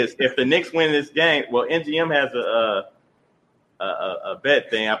bet is if the Knicks win this game, well, MGM has a bet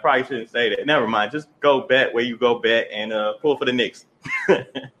thing. I probably shouldn't say that. Never mind. Just go bet where you go bet and pull for the Knicks.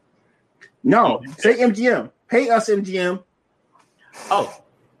 No, say MGM. Pay us MGM. Oh,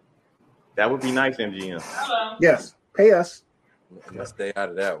 that would be nice, MGM. Hello. Yes, pay us. I'm gonna stay out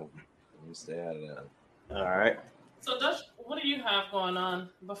of that one. All right. So, Dutch, what do you have going on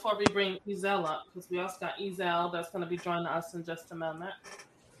before we bring Ezel up? Because we also got Ezel that's going to be joining us in just a minute.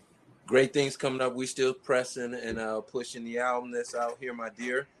 Great things coming up. We still pressing and pushing the album that's out here, my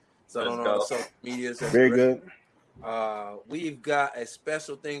dear. So on all social medias. Very good. We've got a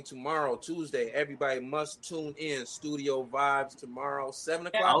special thing tomorrow, Tuesday. Everybody must tune in. Studio Vibes tomorrow, 7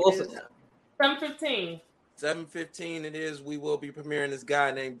 o'clock. 7:15. 7:15 it is. We will be premiering this guy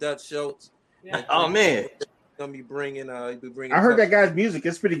named Dutch Schultz. Yeah. Oh man, gonna be bringing. I heard that guy's music.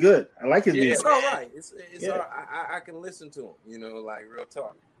 It's pretty good. I like his music. It's all right. It's all right. I can listen to him. You know, like real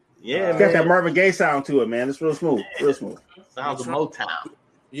talk. Yeah, it's got that Marvin Gaye sound to it, man. It's real smooth. Real smooth. Sounds of Motown.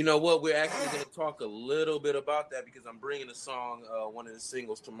 You know what? We're actually going to talk a little bit about that because I'm bringing a song, one of the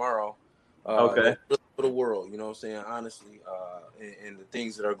singles tomorrow. Okay. For the world, you know what I'm saying? Honestly, and the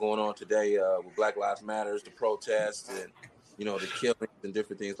things that are going on today with Black Lives Matters, the protests, and, you know, the killings and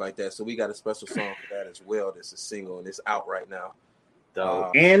different things like that. So we got a special song for that as well. That's a single, and it's out right now.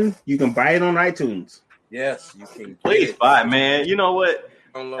 And you can buy it on iTunes. Yes, you can. Please buy, man. You know what?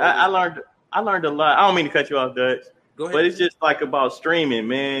 I learned a lot. I don't mean to cut you off, Dutch. Go ahead. But it's just like about streaming,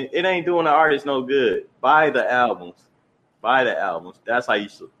 man. It ain't doing the artist no good. Buy the albums. That's how you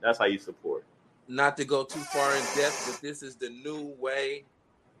support. Not to go too far in depth, but this is the new way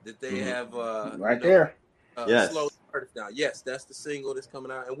that they have there. Yes. Artist Down. Yes, that's the single that's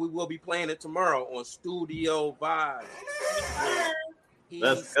coming out, and we will be playing it tomorrow on Studio Vibes.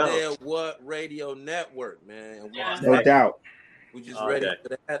 Let's go. Said what radio network, man? No doubt. We just ready for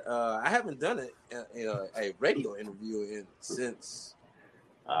that. I haven't done a radio interview since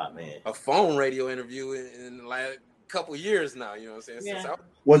a phone radio interview in like a couple years now. You know what I'm saying?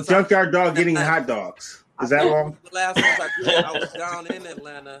 Yeah. Junkyard Dog getting hot dogs. Is that long? The last ones I did, I was down in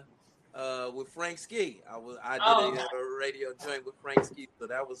Atlanta with Frank Ski. I did a radio joint with Frank Ski, so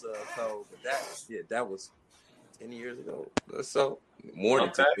that was cold. But that was 10 years ago. So more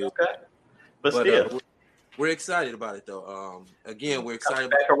than 10 years. Okay. But still. We're excited about it though. Again, we're excited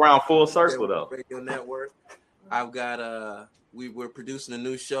back around full circle though. Radio Network. I've got we're producing a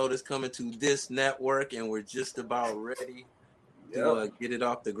new show that's coming to this network, and we're just about ready to get it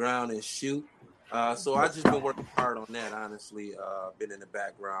off the ground and shoot. So I just been working hard on that. Honestly, been in the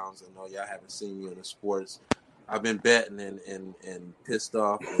backgrounds. I know y'all haven't seen me in the sports. I've been betting and pissed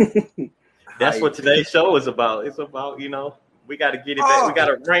off. That's what today's show is about. It's about we got to get it back. We got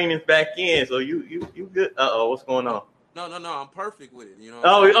to rein it back in. So you good? What's going on? No. I'm perfect with it. Yeah.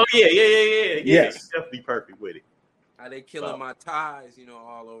 Yes, you're definitely perfect with it. How they killing my ties,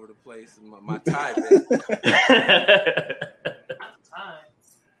 all over the place. My tie.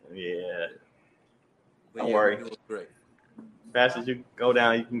 Yeah. But Don't worry. Doing great. Fast as you go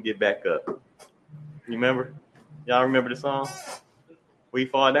down, you can get back up. You remember? Y'all remember the song? We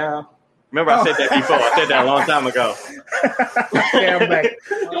Fall Down? Remember I said that before. I said that a long time ago. Yeah, I'm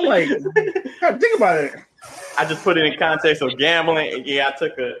like, think about it. I just put it in context of gambling. And I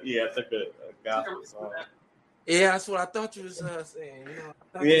took a gospel song. Yeah, that's what I thought you was saying.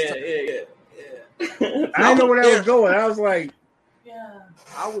 Yeah. I didn't know where that was going. I was like,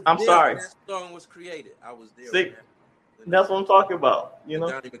 I'm sorry. That song was created. I was there. See, that's what I'm talking about.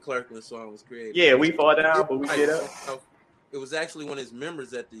 Donnie McClurkin song was created. Yeah, we fall down, but we get up. It was actually one of his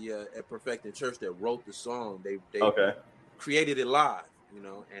members at the at Perfecting Church that wrote the song. They created it live, and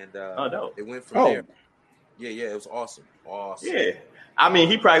it went from there. Yeah, it was awesome. Yeah, I mean,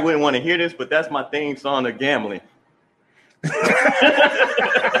 he probably wouldn't want to hear this, but that's my theme song of gambling.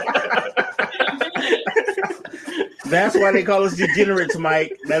 That's why they call us degenerates,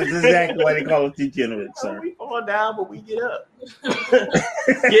 Mike. That is exactly why they call us degenerates, sir. We fall down, but we get up.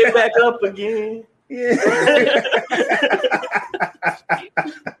 Get back up again. Yeah.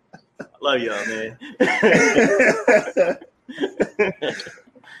 Love y'all, man.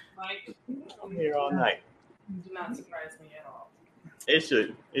 Mike, I'm here all night. You do not surprise me at all. It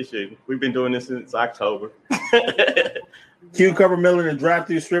should. We've been doing this since October. Cucumber Miller and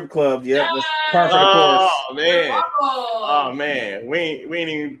drive-through strip club. Yep, that's perfect. Oh man. Oh man. We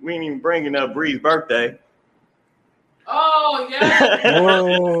ain't even bringing up Bree's birthday. Oh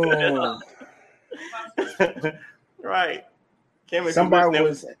yeah. Right. Somebody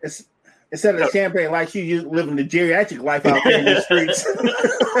was instead of champagne like you living the geriatric life out there in the streets.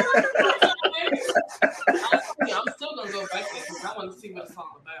 I'm still gonna go back there because I want to see what it's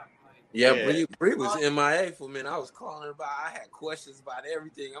all about. Bree was MIA for a minute. I was calling about. I had questions about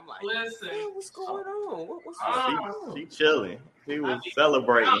everything. I'm like, listen, what's going on? What's going on? She chilling. She was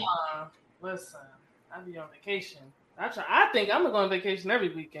celebrating. Listen, I be on vacation. I think I'm gonna go on vacation every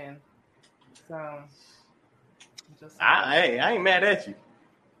weekend. So, I ain't mad at you.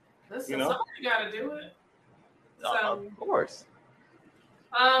 Listen, somebody got to do it. So, of course.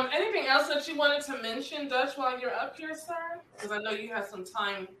 Anything else that you wanted to mention, Dutch, while you're up here, sir? Because I know you have some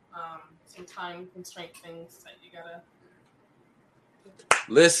time constraint things that you gotta.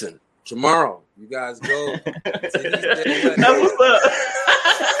 Listen, tomorrow you guys go. That's what's up.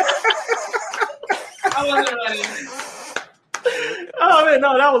 I wasn't ready. Oh man,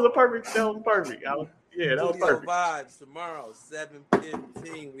 no, that was perfect. That was perfect. That was perfect. Vibes tomorrow,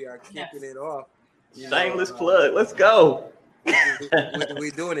 7:15. We are kicking it off. Shameless plug. Let's go.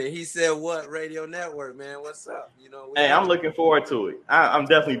 we doing it. He said, "What radio network, man? What's up?" Hey, I'm looking forward to it. I'm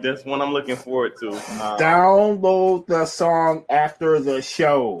definitely this one. I'm looking forward to. Download the song after the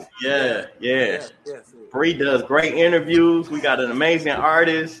show. Yeah. Bree does great interviews. We got an amazing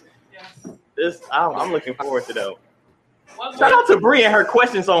artist. Yes. I'm looking forward to that. Shout out to Bree and her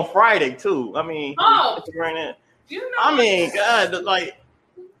questions on Friday too. I mean, God,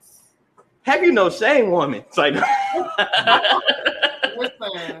 have you no shame, woman? It's like,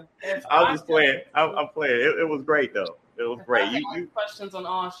 listen, I was just playing. I'm playing. It was great though. It was great. You questions on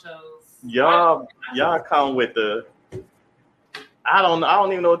all shows. Y'all come with the. I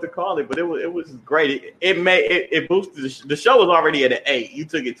don't even know what to call it, but it was great. It boosted the show was already at an 8. You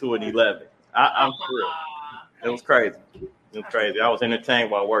took it to an 11. I'm thrilled. It was crazy. I was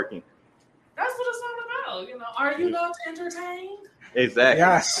entertained while working. That's what it's all about. So, are you not entertained? Exactly.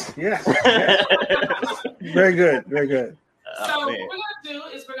 Yes. Very good. Very good. So what we're going to do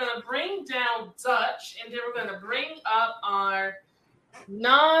is we're going to bring down Dutch, and then we're going to bring up our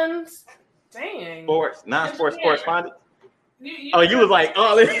non-sports correspondent. You was like,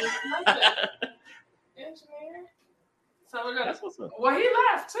 engineer. So we're going to. Well, he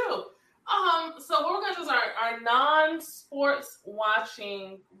laughed too. So what we're going to do is our non-sports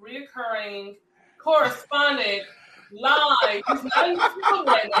watching, reoccurring correspondent. Live. He's not in the field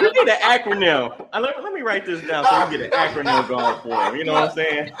right now. You need an acronym. Let me write this down so you get an acronym going for him. You know what I'm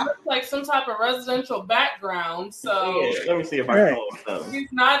saying? It looks like some type of residential background. So let me see if I can call something.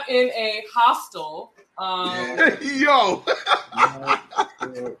 He's not in a hostel. Yo.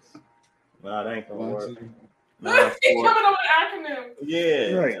 Nah, that ain't gonna work. He's coming up with an acronym.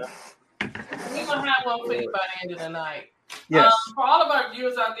 Yeah. Right. We're gonna have one for you by the end of the night. Yes. For all of our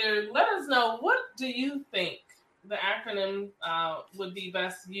viewers out there, let us know, what do you think the acronym would be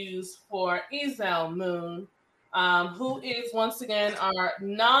best used for Ezel Moon, who is once again our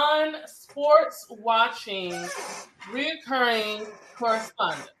non-sports watching, reoccurring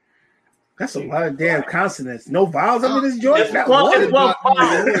correspondent. That's a lot of damn consonants. No vowels up in this joint. Not one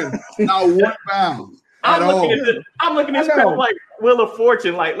vowel. I'm looking at this kind of like Wheel of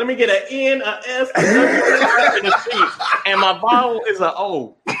Fortune. Like, let me get an N, a S, a W, and a C, and my vowel is an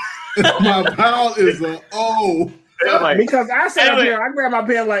O. My vowel is an O. Like, because I sat up here, I grabbed my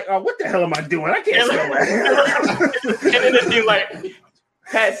pen like, oh, what the hell am I doing? I can't spell that. And then it seemed like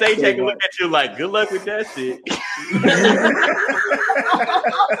Pat Sajak can look at you like, good luck with that shit.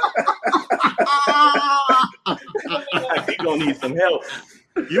 He's gonna need some help.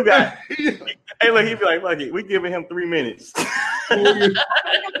 You got. Hey, look, he'd be like, "Fuck it, we giving him 3 minutes." We're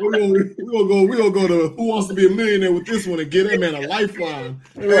gonna go to Who Wants to Be a Millionaire with this one and get that man a lifeline.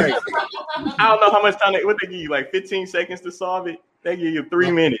 Right. I don't know how much time what they give you, like 15 seconds to solve it. They give you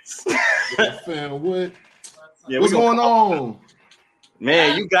 3 minutes. Fam, what? Yeah, what's going on?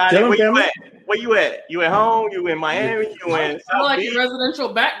 Man, you got it. Where you at? Where you at? You at home? You in Miami? You in South I like Beach? your residential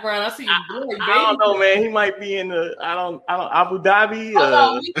background. I see you boy, baby. I don't know, man. He might be in the Abu Dhabi.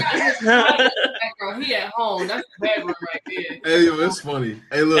 No, he got his background. He at home. That's the bedroom right there. Hey, yo, it's funny.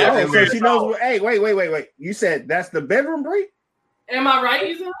 Hey, look. So she knows. Hey, wait. You said that's the bedroom, Bree? Am I right,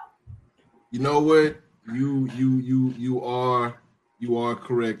 Ezel? You know what? You are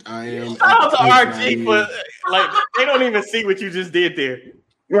correct. I am. Shout out to RG, but like they don't even see what you just did there.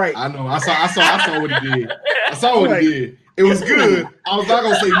 Right. I know. I saw what he did. I saw what he did. It was good. I was not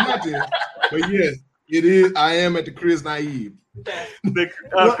gonna say nothing, but yes, it is. I am at the Chris Naive.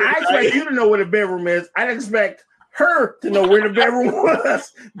 Well, I expect you to know where the bedroom is. I didn't expect her to know where the bedroom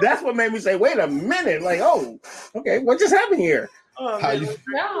was. That's what made me say, "Wait a minute!" Like, oh, okay, what just happened here? No.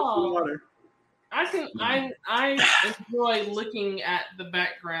 I enjoy looking at the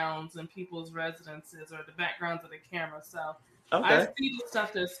backgrounds in people's residences or the backgrounds of the camera. So I see the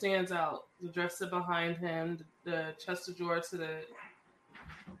stuff that stands out. The dresser behind him, the chest of drawers to the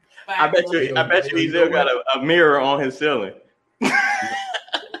back. I bet you Ezel got a mirror on his ceiling.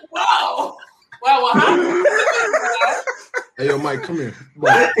 Wow. Well, Hey, yo, Mike, come here.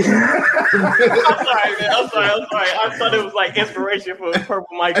 I'm sorry, man. I'm sorry. I thought it was like inspiration for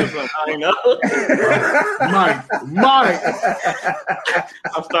Purple Mike or something. I don't know. Mike.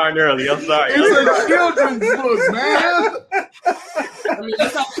 I'm starting early. I'm sorry. It's a children's book, man. I mean,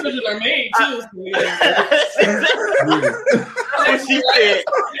 that's how children are made, too. That's what she said.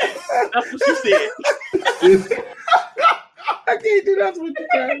 I can't do that with you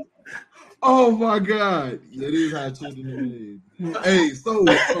guys. Oh my God, that is how children are made. Hey, so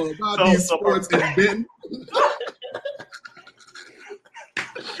about these sports and betting.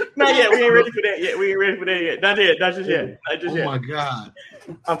 Not yet. We ain't ready for that yet. Not just yet. Oh my God.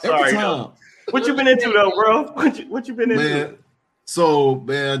 I'm sorry. What you been into though, bro? What you been into? Man, so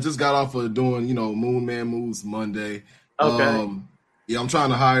I just got off of doing Moon Man Moves Monday. Okay. I'm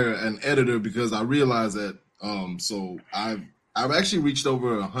trying to hire an editor because I realized that. So I've actually reached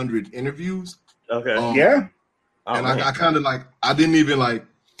over 100 interviews. Okay. Yeah. And I kind of I didn't even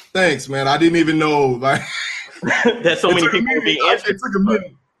thanks, man. I didn't even know that so many people would be answering. It took a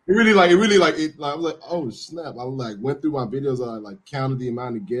minute. I was like, oh snap. I went through my videos. I counted the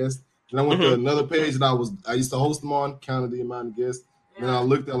amount of guests. And I went to another page that I used to host them on, counted the amount of guests. And then I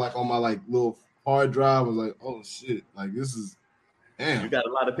looked at on my little hard drive. I was like, oh shit. This is damn. You got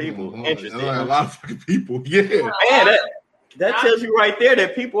a lot of people interested. A lot of fucking people. Yeah. Man, that tells you right there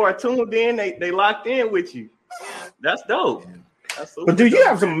that people are tuned in. They locked in with you. That's dope. But dude, you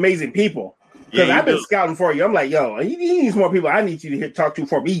have some amazing people. Because I've been scouting for you. I'm like, yo, he needs more people I need you to talk to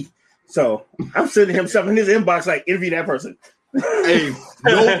for me. So I'm sending him stuff in his inbox like interview that person. Hey,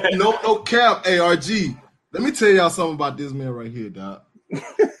 no cap, ARG. Let me tell y'all something about this man right here, dog.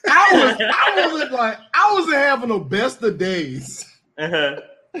 I wasn't having the best of days. Uh-huh.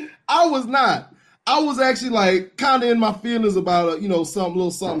 I was not. I was actually like kind of in my feelings about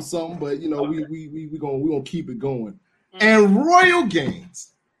something, but we gonna keep it going. And Royal Games.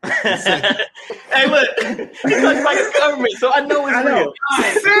 Hey, look, he looks like a government, so I know it's real.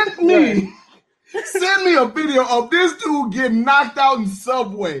 Send me a video of this dude getting knocked out in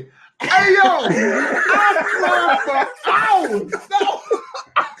Subway. Hey yo, I cried for hours.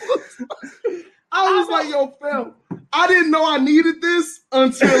 I was like, yo, fam, I didn't know I needed this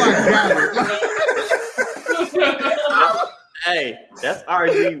until I got it. Hey, that's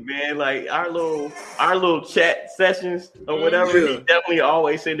RG, man. Like our little chat sessions or whatever. Yeah. He definitely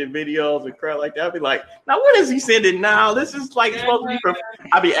always sending videos and crap like that. I'll be like, now what is he sending now? This is like supposed to be.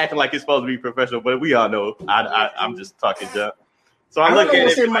 I be acting like it's supposed to be professional, but we all know I'm just talking junk. So I look know at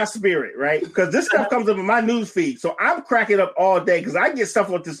what's it in my spirit, right? Because this stuff comes up in my news feed, so I'm cracking up all day because I get stuff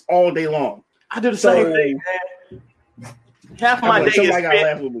like this all day long. I do the same thing, man. Half my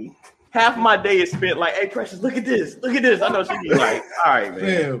day is spent like, hey, Precious, look at this. I know she'd be like, all right,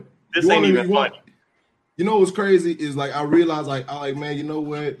 man. This ain't even funny. You know what's crazy is like I realized like man, you know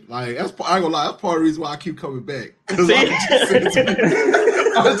what? Like I ain't gonna lie, that's part of the reason why I keep coming back. Because I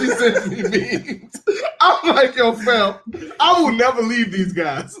just sent me memes. I'm like, yo, fam, I will never leave these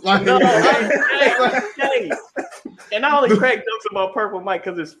guys. Like, no, hey. And I only crack jokes about Purple Mike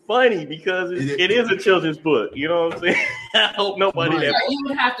because it's funny because it is a children's book. You know what I'm saying? I hope nobody that. You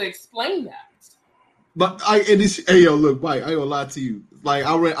would have to explain that. But hey yo, look, Mike, I ain't gonna lie to you. Like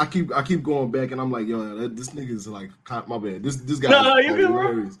I keep going back, and I'm like, yo, this nigga is like, my bad. This guy is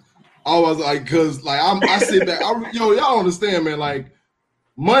hilarious. I was like, cause like I sit back, y'all don't understand, man. Like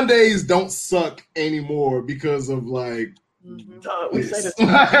Mondays don't suck anymore because of like. We say the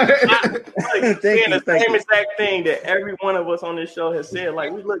same exact thing that every one of us on this show has said.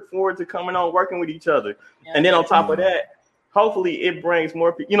 Like we look forward to coming on, working with each other, and then on top of that, hopefully it brings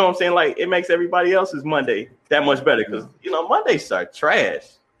more people. You know what I'm saying? Like it makes everybody else's Monday that much better because Mondays are trash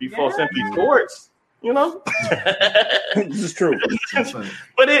before Simply Sports. You know, this is true.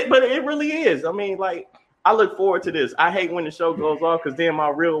 but it really is. I mean, like I look forward to this. I hate when the show goes off because then my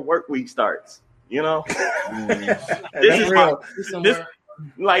real work week starts. You know, this is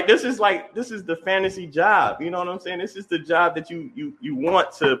the fantasy job. You know what I'm saying? This is the job that you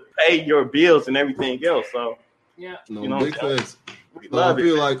want to pay your bills and everything else. So big facts. I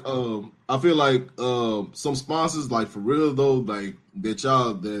feel like some sponsors, like for real though, like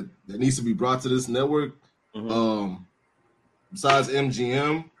that needs to be brought to this network. Besides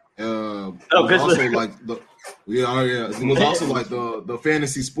MGM, it was also like the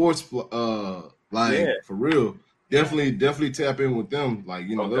fantasy sports. For real, definitely tap in with them. Like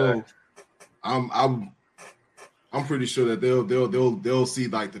I'm pretty sure that they'll see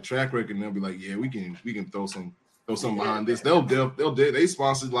like the track record and they'll be like, yeah, we can throw something behind this. They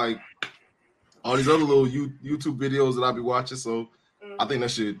sponsored like all these other little YouTube videos that I'll be watching. So I think that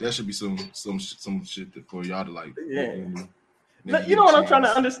should be some shit for y'all to like. You know what I'm trying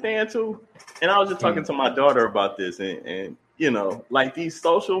to understand too, and I was just talking to my daughter about this, and like these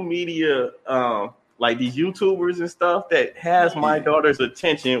social media, like these YouTubers and stuff that has my daughter's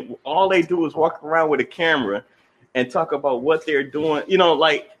attention. All they do is walk around with a camera and talk about what they're doing.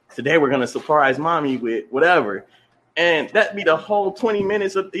 Like today we're gonna surprise mommy with whatever, and that be the whole 20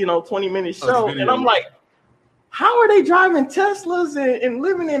 minutes of 20-minute show. And I'm like, how are they driving Teslas and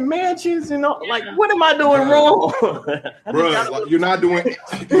living in mansions and all? Like, what am I doing wrong? Bro, like, you're not doing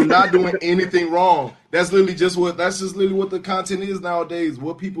anything wrong. That's just literally what the content is nowadays.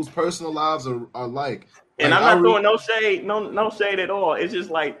 What people's personal lives are like. And I'm not throwing no shade, no shade at all. It's just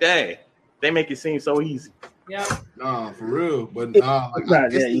like, dang, they make it seem so easy. Yeah. Nah, for real. But it's not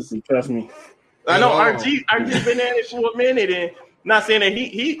that easy. Trust me. I know RG's been at it for a minute, and not saying that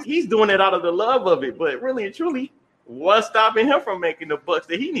he's doing it out of the love of it, but really and truly, what's stopping him from making the bucks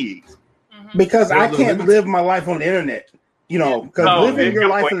that he needs? Because I can't live my life on the internet, because living your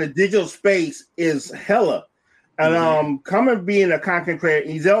life in the digital space is hella. And coming being a content creator,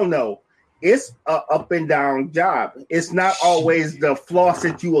 you don't know, it's a up and down job. It's not always the floss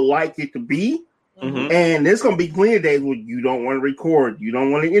that you would like it to be. And there's gonna be plenty of days when you don't want to record, you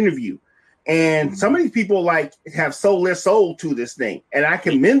don't want to interview. And some of these people like have sold their soul to this thing, and I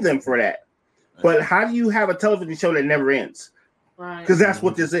commend them for that. But how do you have a television show that never ends? Right. Because that's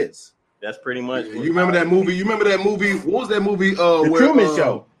what this is. That's pretty much. You remember that movie? What was that movie? The Truman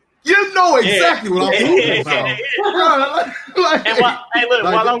Show. You know exactly what I'm talking about. Hey, look,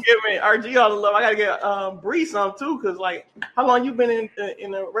 while I'm giving RG all the love, I gotta get Bree some too, because like, how long you been in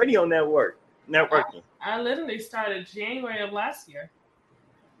the radio networking? I literally started January of last year.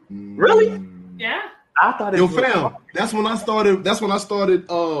 Really? Yeah. I thought it Yo, was fam, that's when I started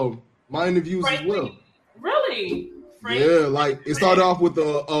my interviews as well. Really? Yeah, like it started off with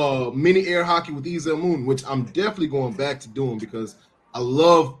the mini air hockey with Ezel Moon, which I'm definitely going back to doing because I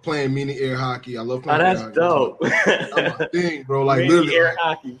love playing mini air hockey. I love playing. Oh, that's dope. That's my thing, bro. Like mini literally, air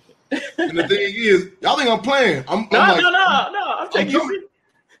hockey. And the thing is, y'all think I'm playing? I'm taking you.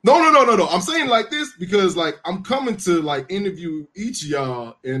 No. I'm saying like this because like I'm coming to like interview each of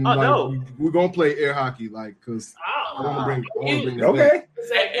y'all, and we're gonna play air hockey, like because I want to bring this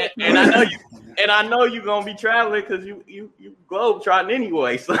back. And I know you're gonna be traveling because you globe trotting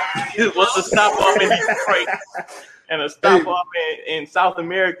anyway. So what's the stop off in Detroit and a stop off in South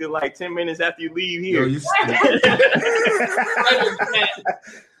America like 10 minutes after you leave here?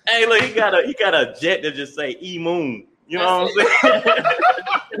 Hey, look, he got a jet that just say E Moon. You know what I'm saying?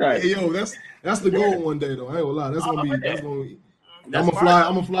 Right. Hey, yo, that's the goal one day though. I ain't gonna lie. That's gonna be. I'm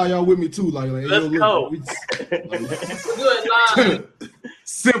gonna fly y'all with me too. Like let's go. Good line.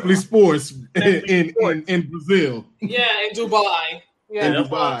 Simply Sports in Brazil. Yeah, in Dubai. Yeah, in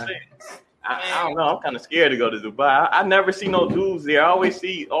Dubai. I don't know. I'm kind of scared to go to Dubai. I never see no dudes there. I always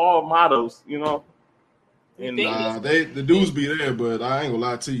see all models. You know. And the dudes be there, but I ain't gonna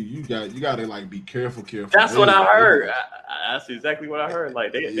lie to you. You gotta like be careful. That's what I heard. That's exactly what I heard.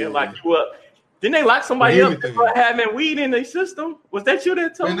 Like they lock you up. Didn't they lock somebody up for having weed in their system? Was that you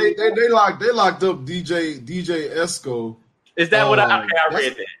that told me? They locked up DJ Esco. Is that what I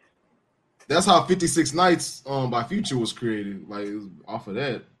read that? That's how 56 Nights by Future was created. Like it was off of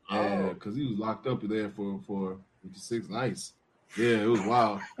that. Because he was locked up there for 56 Nights. Yeah, it was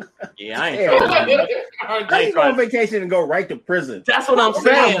wild. Yeah, I ain't go on vacation and go right to prison. That's what I'm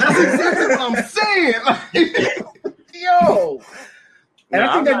saying. That's exactly what I'm saying. Yo. And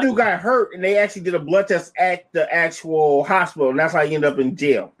I think that dude got hurt, and they actually did a blood test at the actual hospital, and that's how he ended up in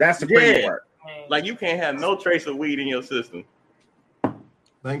jail. That's the crazy part. Like, you can't have no trace of weed in your system.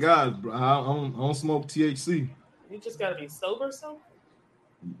 Thank God, bro. I don't smoke THC. You just got to be sober, so?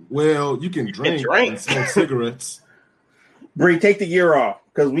 Well, you can drink and smoke cigarettes. Bree, take the year off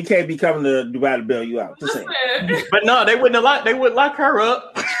because we can't be coming to Dubai to bail you out. But no, they wouldn't lock her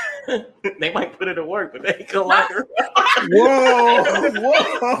up. They might put her to work, but they ain't gonna lock her up.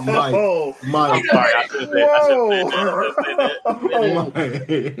 Whoa, Mike. I'm sorry, I should have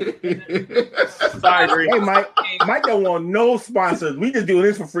said. Sorry, Bree. Hey, Mike don't want no sponsors. We just doing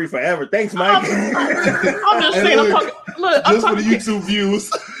this for free forever. Thanks, Mike. I'm just saying. Just for the YouTube views.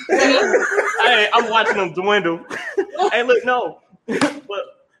 Hey, I'm watching them dwindle. Hey, look, no,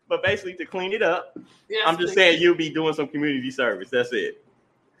 but basically to clean it up, I'm just saying you'll be doing some community service. That's it.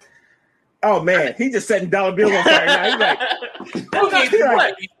 Oh man, he just setting dollar bills on fire now. He's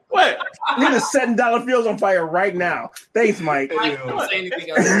like, what? He just setting dollar bills on fire right now. Thanks, Mike. I don't say anything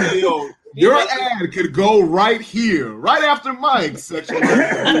else. Your ad could go right here, right after Mike's section.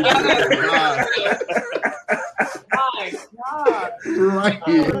 My God. Right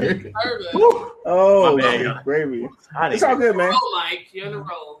here. Oh, gravy. It's all good, man. Oh, Mike, you're on the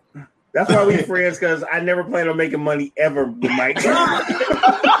roll. That's why we're friends, because I never plan on making money ever with Mike.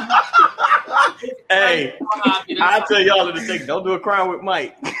 Hey, I'll tell y'all in a second. Don't do a crime with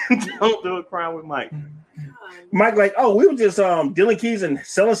Mike. Don't do a crime with Mike. Mike, like, oh, we were just dealing keys and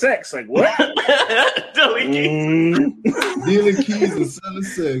selling sex. Like, what? Dealing keys. Dealing keys and selling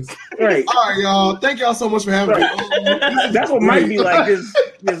sex. Right. All right, y'all. Thank y'all so much for having me. That's what Mike be like.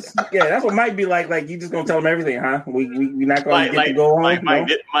 That's what Mike be like. Like, you just gonna tell him everything, huh? We not gonna get to go on.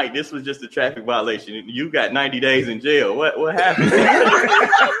 Mike, this was just a traffic violation. You got 90 days in jail. What happened?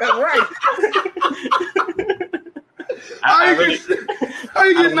 Right. How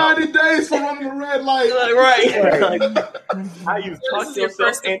you get 90 days for running a red light? Right. How you talk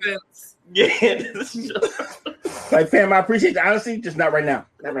yourself into like, fam, I appreciate the honesty, just not right now.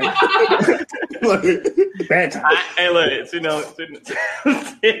 Not right now. Bad time. Hey, look,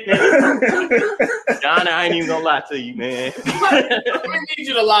 John, I ain't even gonna lie to you, man. We need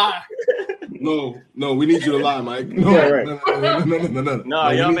you to lie. No, we need you to lie, Mike. No, yeah, right.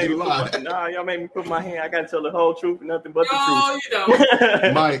 No, y'all made me put my hand. I gotta tell the whole truth and nothing but the truth. No, you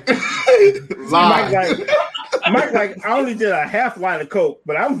don't. Mike, lie. Mike, like, I only did a half line of coke,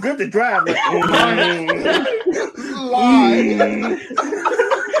 but I'm good to drive. Like, lie.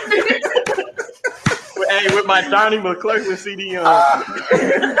 Hey, with my Donnie McClurkin CD on.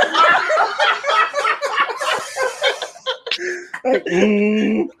 Like,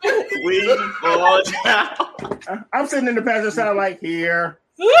 We fall down. I'm sitting in the passenger side like, here.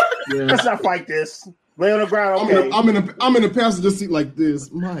 Yeah. Let's not fight this. Lay on the ground. Okay. I'm in a passenger seat like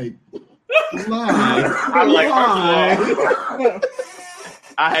this, Mike. I'm like, first of all,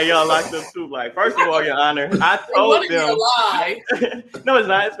 I had y'all locked up too. Like, first of all, Your Honor, I told them. No, it's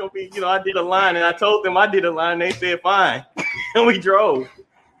not. It's gonna be, I did a line, and I told them I did a line. They said fine, and we drove.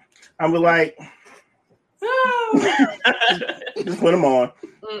 I'm like, just put them on.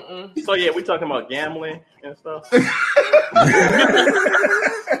 So yeah, we talking about gambling and stuff.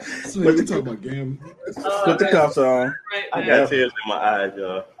 So we talking about gambling. Put the cuffs on. Right, I got tears in my eyes,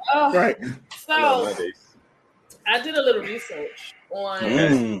 y'all. Right. So I did a little research on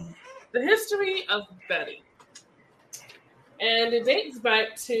the history of betting. And it dates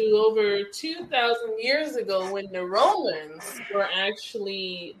back to over 2,000 years ago when the Romans were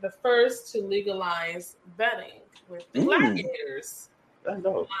actually the first to legalize betting with the gladiators.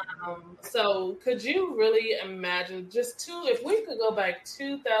 So could you really imagine if we could go back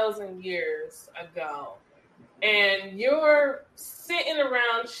 2,000 years ago and you're sitting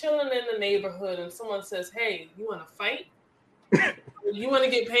around chilling in the neighborhood and someone says, hey, you want to fight? You want to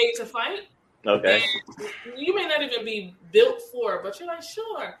get paid to fight? Okay. And you may not even be built for it, but you're like,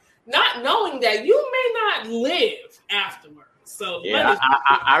 sure. Not knowing that you may not live afterwards. So yeah,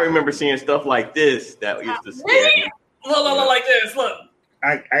 I remember seeing stuff like this that used to scare me. Look like this. Look.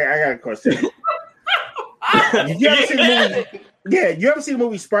 I got a question. You ever see the movie? Yeah, you ever see the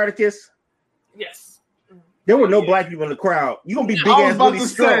movie Spartacus? Yes. There were no black people in the crowd. You gonna be big ass Willie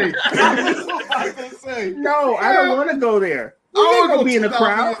Strong. No, I don't want to go there. You ain't gonna be in the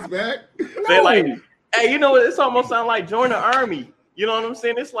crowd. They're like, hey, it's almost sound like join the army. You know what I'm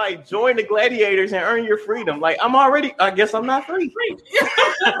saying? It's like join the gladiators and earn your freedom. Like I guess I'm not free. Yeah,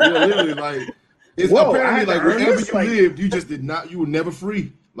 literally, like it's apparently like wherever you lived, you just did not. You were never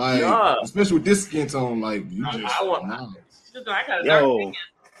free. Like especially with this skin tone, like you just. Yo.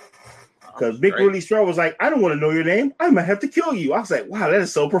 Because Big Willie Strong was like, I don't want to know your name. I might have to kill you. I was like, wow, that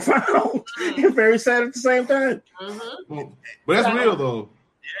is so profound and very sad at the same time. But that's real, though.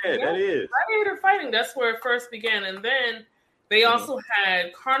 Yeah, that is. Gladiator fighting, that's where it first began. And then they also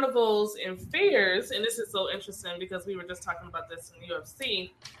had carnivals and fairs. And this is so interesting because we were just talking about this in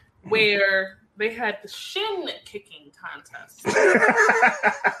UFC, where they had the shin kicking contest.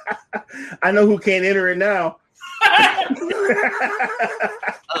 I know who can't enter it now.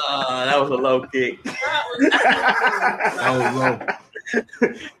 That was a low kick. That was low.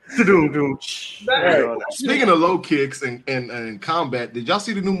 Speaking of low kicks and combat, did y'all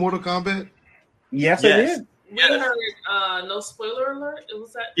see the new Mortal Kombat? Yes. I did. We heard no spoiler alert. It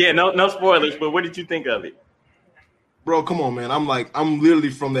was that. Yeah, no spoilers. But what did you think of it, bro? Come on, man. I'm literally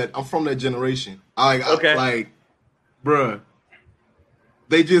from that. I'm from that generation. Bruh.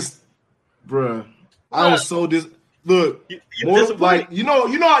 They just, bruh. I was so look, like you know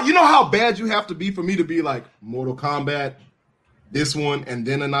how bad you have to be for me to be like Mortal Kombat, this one, and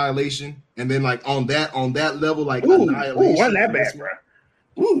then Annihilation, and then like on that level, like Annihilation. Wasn't that bad, bro?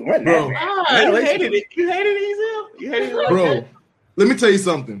 Wasn't that bad? You hated it. You hated it, Ezel? You hated it, like bro. That? Let me tell you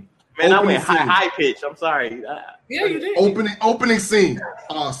something. Man, I went high pitch. I'm sorry. Yeah, you did. Opening scene,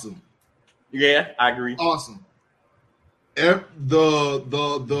 awesome. Yeah, I agree. Awesome. The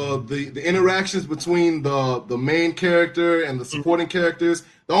interactions between the main character and the supporting characters,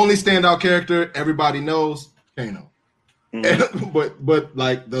 the only standout character everybody knows, Kano. But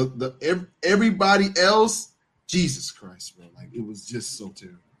like everybody else, Jesus Christ, bro! Like it was just so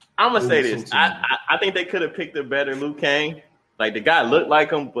terrible. I'm gonna say this: I think they could have picked a better Liu Kang. Like the guy looked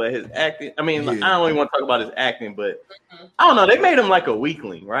like him, but his acting. I mean, I don't even want to talk about his acting, but I don't know. They made him like a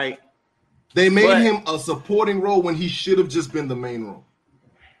weakling, right? They made him a supporting role when he should have just been the main role.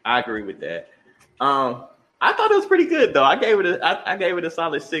 I agree with that. I thought it was pretty good though. I gave it a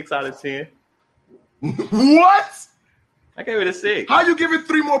solid 6 out of 10. What? I gave it a 6. How you give it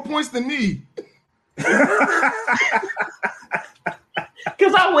 3 more points than me? Because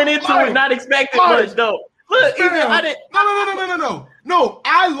I went into it not expecting much though. Look, I didn't. No.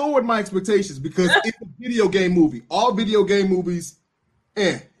 I lowered my expectations because it's a video game movie. All video game movies,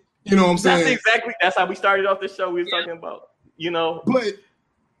 you know what I'm saying? That's how we started off the show. We were talking about,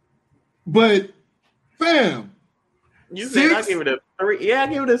 But, fam. You said I give it a 3. Yeah, I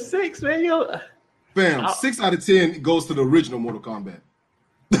give it a 6, man. Fam, 6 out of 10 goes to the original Mortal Kombat.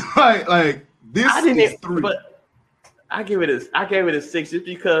 like this is 3. But I gave it a 6 just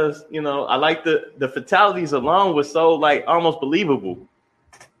because, I like the fatalities alone was so like almost believable.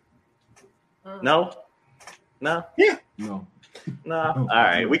 No? Yeah. No. Nah. All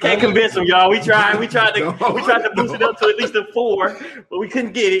right. We can't convince them, y'all. We tried to boost it up to at least a 4, but we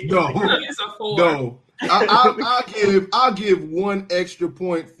couldn't get it. No. It's a 4. No. I'll give 1 extra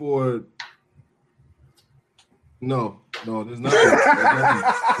point for. No, there's nothing.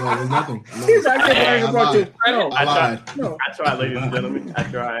 There's nothing. No. He's like, I lied. I lied. I tried, ladies and gentlemen. I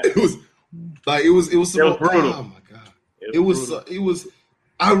tried. It was brutal. Oh my god! It was.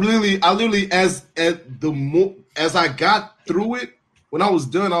 I literally as I got through it, when I was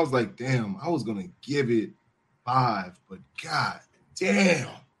done, I was like, damn, I was gonna give it 5, but god damn,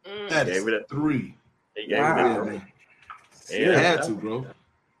 that is 3. Wow. Man. Yeah, I had to, bro.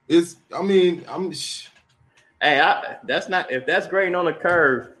 It's. I mean, I'm. Hey, that's not if that's grading on a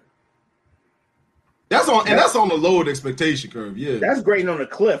curve. That's on the lowered expectation curve. Yeah, that's grading on a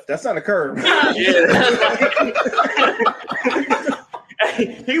cliff. That's not a curve. Yeah.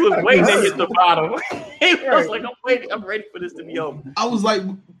 He was waiting to hit the bottom. He was like, I'm ready for this to be over. I was like,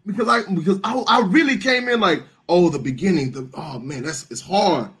 because I really came in like, oh, the beginning, oh man, it's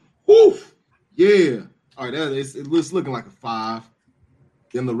hard. Woof. Yeah. All right, it's looking like a 5.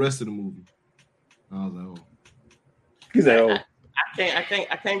 Then the rest of the movie, I was like, oh. He's like, oh.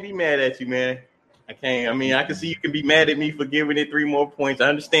 I can't be mad at you, man. I can't. I mean, I can see you can be mad at me for giving it 3 more points. I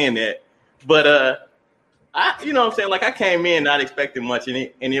understand that, but you know what I'm saying? Like I came in not expecting much, and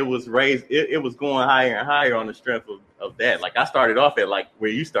it was raised. It was going higher and higher on the strength of that. Like I started off at like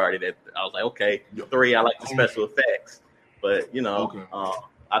where you started at. I was like, okay, 3. I like the special effects, but you know,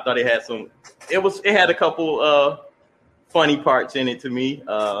 I thought it had some. It had a couple funny parts in it to me,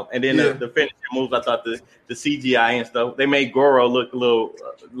 and then the finishing moves. I thought the CGI and stuff. They made Goro look a little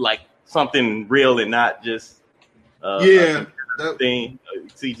like something real and not just thing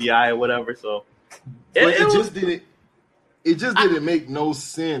CGI or whatever. So. It just didn't make no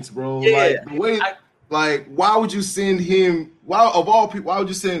sense, bro. Yeah, like the way, why would you send him? Why of all people, why would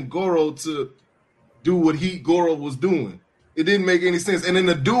you send Goro to do what Goro was doing? It didn't make any sense. And then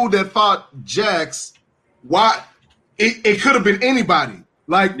the dude that fought Jax, why? It could have been anybody.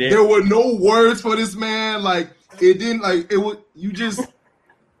 Like there were no words for this man. Like it didn't. Like it was. You just,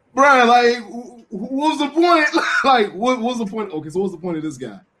 Brian. Like what was the point? Like what was the point? Okay, so what's the point of this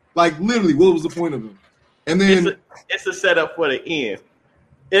guy? Like literally, what was the point of him? And then it's a setup for the end.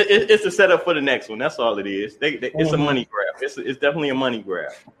 It's a setup for the next one. That's all it is. It's a money grab. It's definitely a money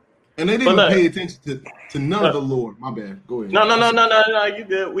grab. And they didn't pay attention to none of the lore. My bad. Go ahead. No. You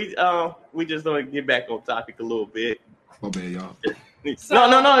good? We just don't get back on topic a little bit. My bad, y'all.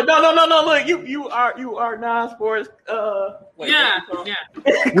 No. Look, you are non-sports. Yeah.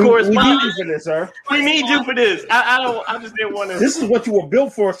 We need you for this, sir. We need you for this. I just didn't want to. This is what you were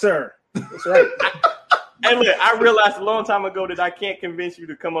built for, sir. That's right. And look, I realized a long time ago that I can't convince you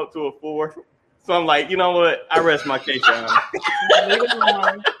to come up to a 4. So I'm like, you know what? I rest my case down.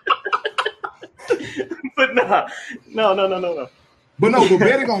 But no. But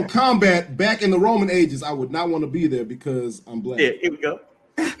betting on combat back in the Roman ages, I would not want to be there because I'm black. Yeah, here we go.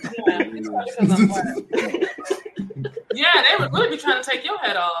 Yeah, they would really be trying to take your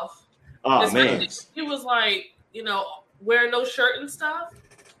head off. Oh man, he was like, wearing no shirt and stuff.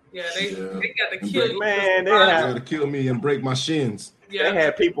 Yeah, they got to kill you. Man, they got to kill me and break my shins. Yeah. They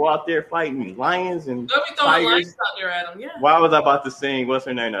had people out there fighting lions and they'll be throwing lions out there at them. Yeah. Why was I about to sing? What's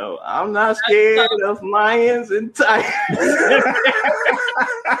her name? No, I'm not scared of lions and tigers.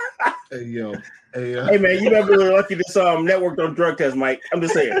 Hey man, you never really lucky this network on drug test, Mike. I'm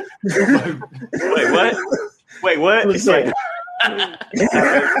just saying. Wait, what? I'm just saying.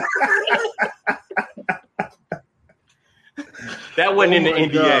 That wasn't in the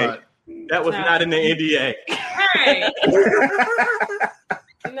NDA. God. That was not in the NDA. Hey.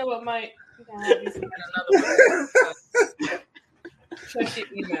 You know what, Mike? You're going to have you another one. Check your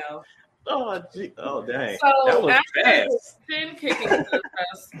email. Oh, gee. Oh, dang. So that was after fast. spin kicking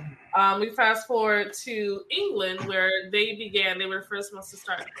contest, we fast forward to England where they were the first ones to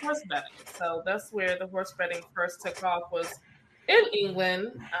start horse betting. So that's where the horse betting first took off, was in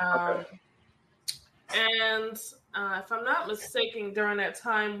England. And if I'm not mistaken, during that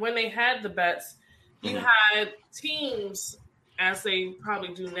time when they had the bets, you had teams, as they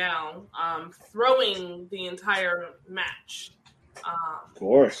probably do now, throwing the entire match. Of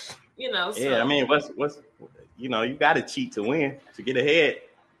course. So, yeah, I mean, what's you got to cheat to win, to get ahead.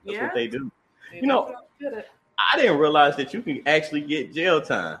 That's what they do. I didn't realize that you can actually get jail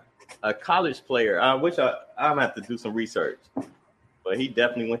time. A college player, I'm gonna have to do some research, but he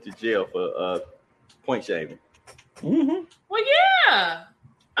definitely went to jail for point shaving. Mm-hmm. Well, yeah,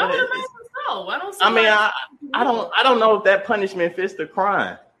 I would imagine so. I don't. I don't know if that punishment fits the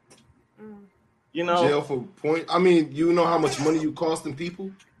crime. You know, jail for point. I mean, you know how much money you costing people?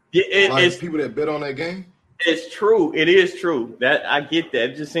 Yeah, it's people that bet on that game. It's true. It is true. That I get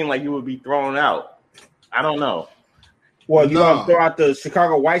that. It just seemed like you would be thrown out. I don't know. Well, you want to throw out the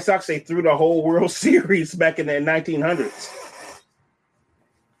Chicago White Sox? They threw the whole World Series back in the 1900s.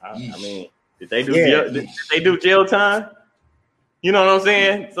 I mean, did they do jail time? You know what I'm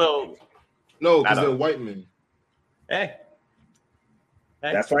saying? So no, because they're white men. Hey.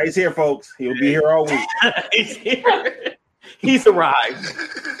 That's why he's here, folks. He'll be here all week. He's here. He's arrived.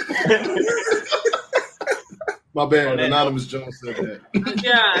 My bad. Anonymous Jones said that.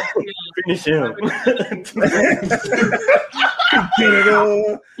 Yeah. Finish him.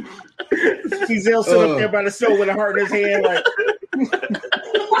 Giselle sitting up there by the stove with a heart in his hand, like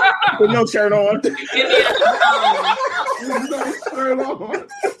with no shirt on.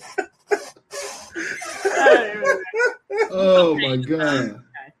 Oh my God.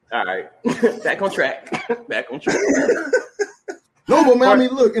 All right. Back on track. No, but man, I mean,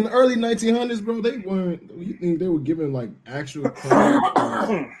 look, in the early 1900s, bro, they weren't. You think they were giving like actual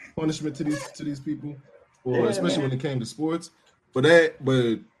punishment to these people, or especially when it came to sports. But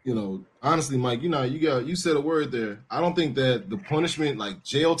you know, honestly, Mike, you said a word there. I don't think that the punishment, like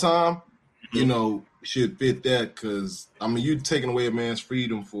jail time, you know, should fit that, because I mean, you're taking away a man's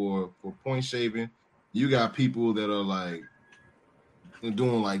freedom for point shaving. You got people that are like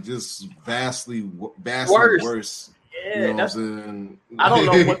doing like just vastly worse. Yeah, you know what I'm I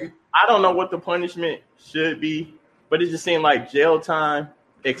don't know what the punishment should be, but it just seemed like jail time,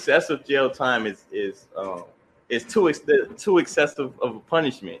 excessive jail time is too excessive of a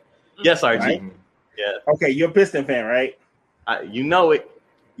punishment. Yes, RG. Right? Yeah. Okay, you're a Piston fan, right? You know it.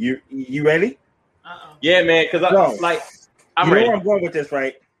 You ready? Yeah, man. Because I'm ready. Where I'm going with this,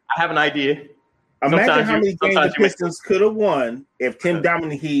 right? I have an idea. Imagine how many games the Pistons could have won if Tim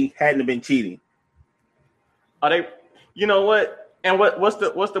Dominique hadn't been cheating. Are they? You know what? And what's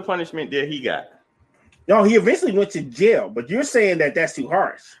the punishment that he got? No, he eventually went to jail. But you're saying that that's too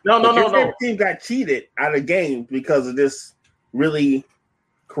harsh. No. The team got cheated out of games because of this really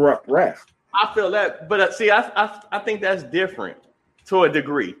corrupt ref. I feel that, but see, I think that's different to a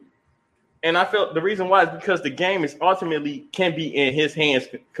degree. And I feel the reason why is because the game is ultimately can be in his hands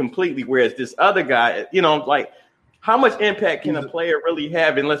completely, whereas this other guy, you know, like how much impact can a player really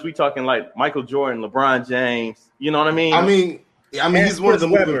have unless we talking like Michael Jordan, LeBron James, you know what I mean? I mean he's one of the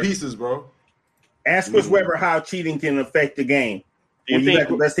moving pieces, bro. Ask Chris Webber how cheating can affect the game. When you got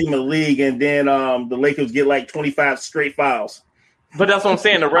the best team in the league, and then the Lakers get like 25 straight fouls. But that's what I'm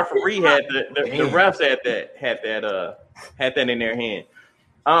saying. The referee had the refs had that in their hand.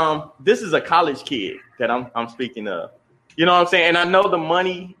 This is a college kid that I'm speaking of. You know what I'm saying? And I know the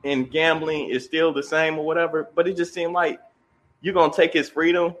money in gambling is still the same or whatever, but it just seemed like you're gonna take his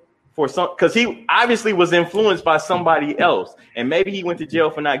freedom for some, because he obviously was influenced by somebody else, and maybe he went to jail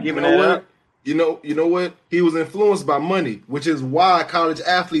for not giving it up. You know what? He was influenced by money, which is why college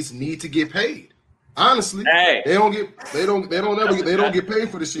athletes need to get paid. Honestly, they don't get paid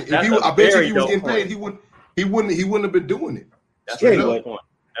for this shit. I bet you if he was getting paid, he wouldn't have been doing it. That's a dope point.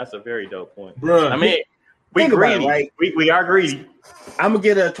 That's a very dope point, bro. I mean, we greedy. Right? We are greedy. I'm gonna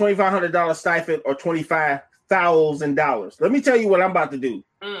get a $2,500 stipend or $25,000. Let me tell you what I'm about to do.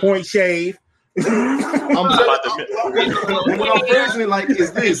 Point shave. What I'm personally like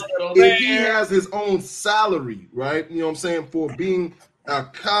is this: if he has his own salary, right? You know what I'm saying, for being a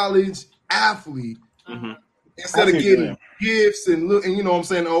college athlete, instead of getting gifts and you know what I'm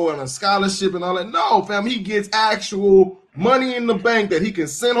saying, and a scholarship and all that. No, fam, he gets actual money in the bank that he can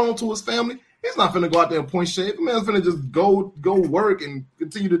send home to his family. He's not finna go out there and point shave. The man's finna just go work and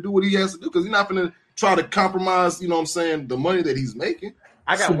continue to do what he has to do, because he's not finna try to compromise, you know what I'm saying, the money that he's making.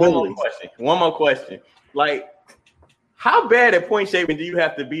 I got one more question. Like, how bad at point shaving do you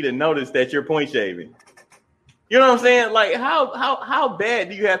have to be to notice that you're point shaving? You know what I'm saying? Like, how bad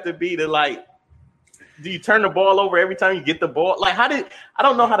do you have to be to, like, do you turn the ball over every time you get the ball? Like, I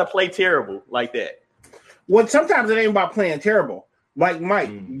don't know how to play terrible like that. Well, sometimes it ain't about playing terrible. Like, Mike,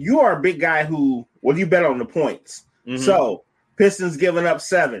 you are a big guy who, you bet on the points. So, Pistons giving up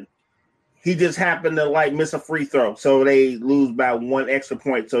 7. He just happened to, like, miss a free throw. So, they lose by 1 extra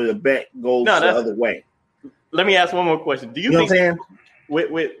point. So, the bet goes the other way. Let me ask one more question. Do you think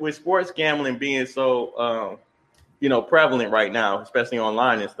with sports gambling being so, prevalent right now, especially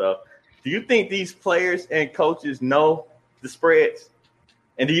online and stuff, do you think these players and coaches know the spreads?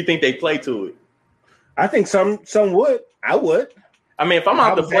 And do you think they play to it? I think some would. I would. I mean, if I'm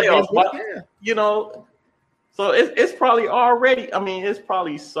out the playoffs, so it's probably already. I mean, it's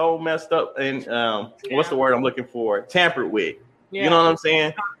probably so messed up and what's the word I'm looking for? Tampered with. Yeah. You know what I'm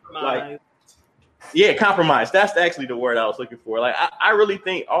saying? Like, Yeah, compromise. That's actually the word I was looking for. Like, I really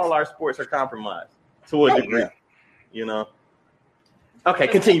think all our sports are compromised to a degree. You know. Okay,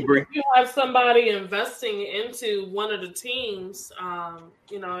 continue, Bree. If you have somebody investing into one of the teams,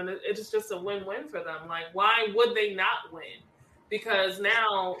 you know, and it's just a win-win for them. Like, why would they not win? Because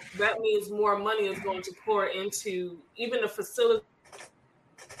now that means more money is going to pour into even the facility.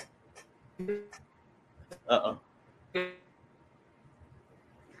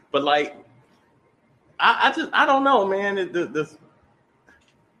 But like, I don't know, man. This.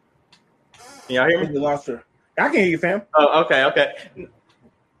 Can y'all hear me? We lost her. I can hear you, fam. Oh, okay.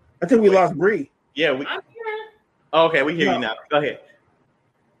 I think we lost Bree. Yeah, we. Okay, we hear you now. Go ahead.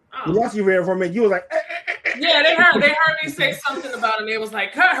 We lost you there for a minute. You was like, yeah, they heard me say something about it. And it was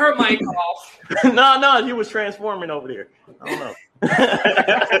like, cut her mic off. No, you was transforming over there. I don't know.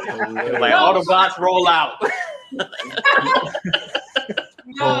 Like Autobots roll out.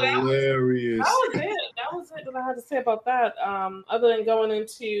 No, hilarious. That was it that I had to say about that. Other than going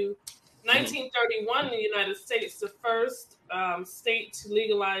into 1931 in the United States, the first state to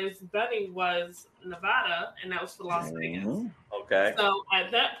legalize betting was Nevada, and that was for Las Vegas. Okay. So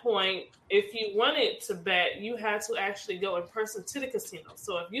at that point, if you wanted to bet, you had to actually go in person to the casino.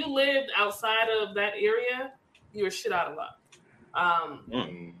 So if you lived outside of that area, you were shit out of luck.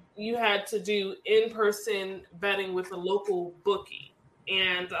 You had to do in-person betting with a local bookie.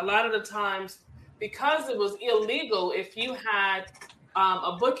 And a lot of the times, because it was illegal, if you had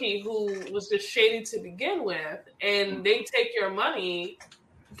a bookie who was just shady to begin with, and they take your money,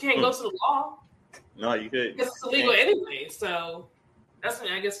 you can't go to the law. No, you could. Because it's illegal anyway. So that's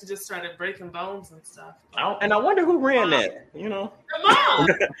when I guess we just started breaking bones and stuff. And I wonder who ran that. You know, come on.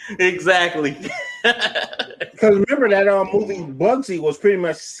 Exactly. Because remember that movie Bugsy was pretty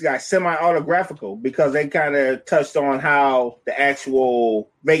much like semi-autographical because they kind of touched on how the actual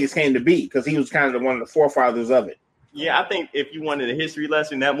Vegas came to be because he was kind of one of the forefathers of it. Yeah, I think if you wanted a history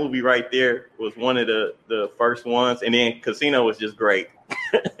lesson, that movie right there was one of the first ones, and then Casino was just great.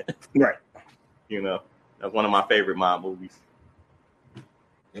 Right. You know, that's one of my favorite mob movies.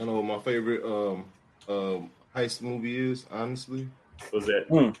 You know what my favorite heist movie is, honestly? What's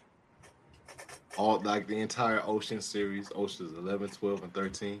that? All like the entire Ocean series, Oceans 11, 12, and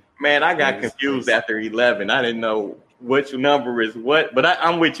 13. Man, I got confused after 11. I didn't know which number is what, but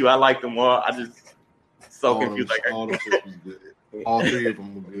I'm with you. I like them all. I just confused. All them shit was good. All three of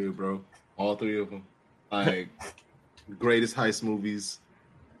them were good, bro. All three of them. Like, greatest heist movies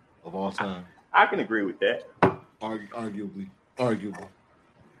of all time. I can agree with that. Arguably.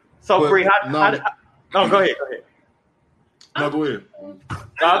 So, Bree, go ahead. Oh, go ahead.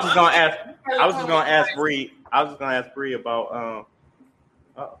 I was just gonna ask Bree about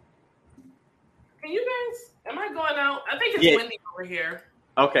Can you guys? Am I going out? I think it's windy over here.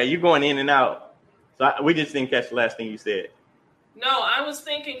 Okay, you're going in and out. So we just didn't catch the last thing you said. No, I was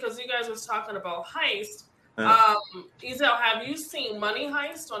thinking because you guys was talking about heist. Ezel, have you seen Money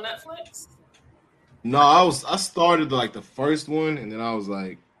Heist on Netflix? No, I started like the first one, and then I was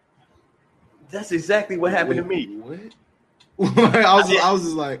like, "That's exactly what happened to me." What? I was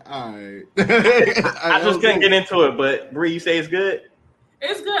just like, all right. I just couldn't get into it, but Bree, you say it's good?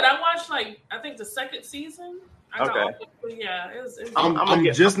 It's good. I watched I think the second season. Okay.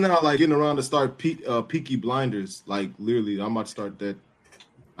 I'm just now like getting around to start Peaky Blinders. Like literally, I'm about to start that.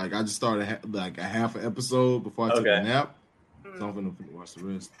 Like I just started like a half an episode before I took a nap. So I'm gonna watch the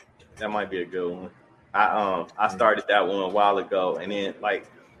rest. That might be a good one. I started that one a while ago, and then like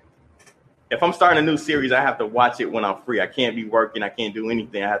if I'm starting a new series, I have to watch it when I'm free. I can't be working. I can't do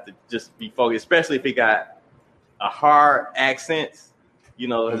anything. I have to just be focused, especially if it got a hard accent. You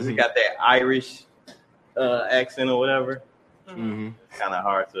know, if it got that Irish accent or whatever. It's kind of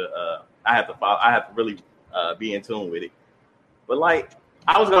hard to. I have to follow. I have to really be in tune with it. But like,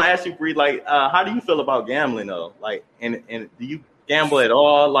 I was gonna ask you, Bree, like, how do you feel about gambling though? Like, and do you gamble at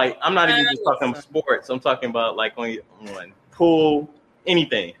all? Like, I'm not even just talking sports. I'm talking about like on pool,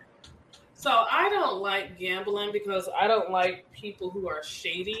 anything. So I don't like gambling because I don't like people who are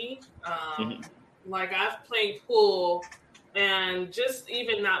shady. Like I've played pool and just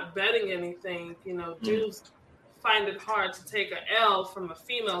even not betting anything, you know, dudes find it hard to take an L from a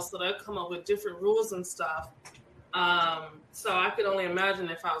female, so they'll come up with different rules and stuff. So I could only imagine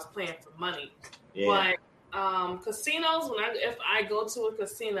if I was playing for money. Yeah. But casinos, if I go to a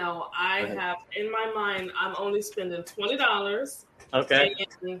casino, I have in my mind I'm only spending $20. Okay.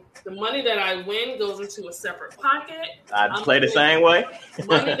 And the money that I win goes into a separate pocket. I play the same way.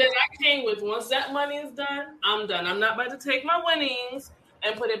 Money that I came with, once that money is done, I'm done. I'm not about to take my winnings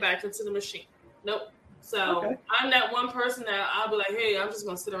and put it back into the machine. Nope. So I'm that one person that I'll be like, hey, I'm just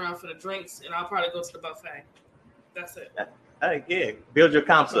gonna sit around for the drinks, and I'll probably go to the buffet. That's it. Yeah, build your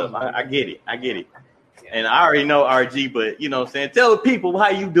comps up. I get it. Yeah. And I already know RG, but you know what I'm saying? Tell the people how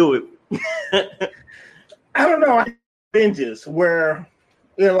you do it. I don't know. I have binges where,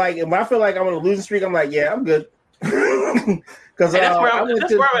 like, if I feel like I'm on a losing streak, I'm like, yeah, I'm good. Because that's where I'm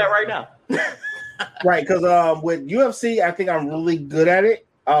at right now. Right, because with UFC, I think I'm really good at it.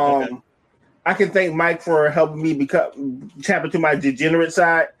 I can thank Mike for helping me tap into my degenerate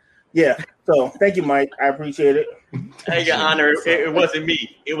side. Yeah, so thank you, Mike. I appreciate it. Hey, Your Honor, it wasn't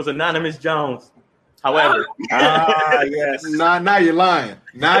me. It was Anonymous Jones. However, yes. Now you're lying.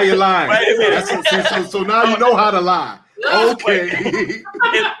 Now you're lying. Wait a minute. So now you know how to lie. Okay.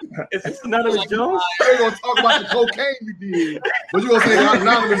 Is this Anonymous Jones? You're gonna talk about the cocaine you did, but you're gonna say that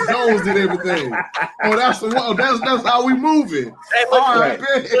Anonymous Jones did everything. Oh, that's how we move it. Hey, look, all right,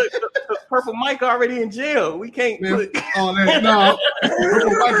 look, Purple Mike already in jail. We can't. No. Purple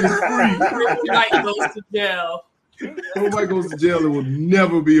Mike is free. Purple Mike goes to jail. Purple Mike goes to jail. It will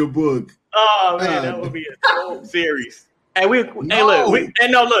never be a book. Oh man, that would be a whole series. Hey, look.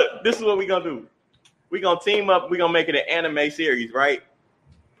 This is what we gonna do. We gonna team up. We gonna make it an anime series, right?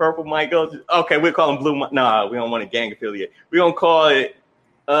 Purple Mike goes. Okay, we'll call him Blue Mike. Nah, we don't want a gang affiliate. We gonna call it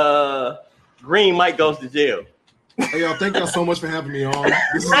Green Mike Goes to Jail. Hey y'all, thank y'all so much for having me on.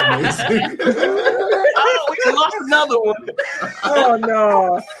 This is amazing. We lost another one. Oh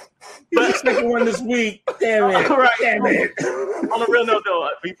no. He's second one this week. Damn it. Right. Damn it. On a real note, though,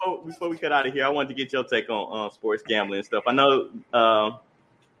 before we cut out of here, I wanted to get your take on sports gambling and stuff. I know.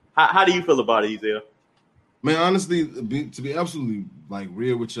 How do you feel about it, Ezell? Man, honestly, to be absolutely like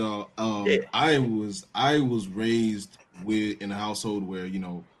real with y'all, I was raised in a household where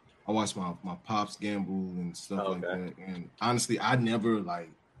I watched my pops gamble and stuff like that, and honestly, I never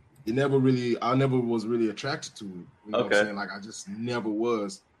was really attracted to it. You know what I'm saying? Like I just never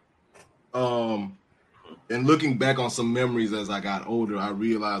was. And looking back on some memories as I got older, I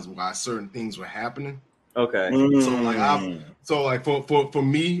realized why certain things were happening. Okay. So for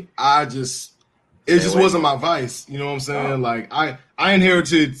me, it just wasn't my vice. You know what I'm saying? Like I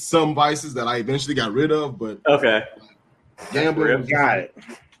inherited some vices that I eventually got rid of, but gambling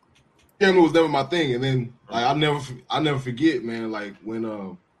was never my thing. And then like I'll never forget, man, like when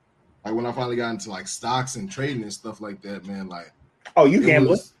I finally got into like stocks and trading and stuff like that, man, like you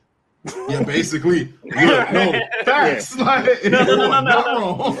gambling. Yeah, basically. No, facts. Like, no. Not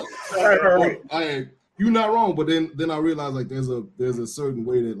wrong. You're not wrong, but then I realized like there's a certain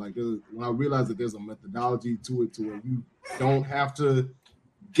way that like when I realized that there's a methodology to it to where you don't have to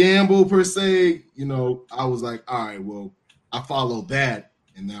gamble per se. I was like, all right, well, I follow that,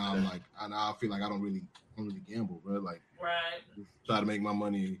 and now I'm like, I feel like I don't really gamble, bro. Like, try to make my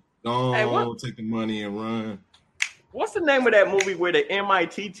money. Don't take the money and run. What's the name of that movie where the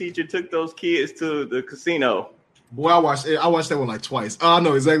MIT teacher took those kids to the casino? Boy, I watched that one like twice. Oh,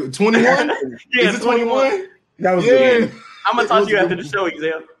 no, exactly. 21? Yeah, is it 21? That was good. I'm gonna talk to you after the show,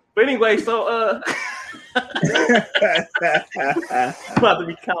 Ezell. But anyway, so I'm about to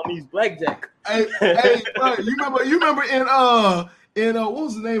be counting these blackjack. Hey, bro, you remember in what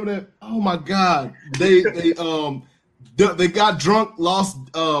was the name of that? Oh my God, they got drunk, lost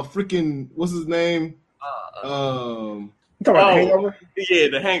freaking what's his name? You talking about The Hangover? Yeah,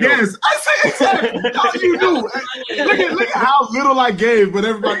 The Hangover. Yes, I say exactly. How you do? Look at how little I gave, but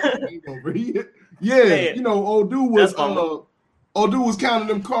everybody Hangover. Yeah, old dude was counting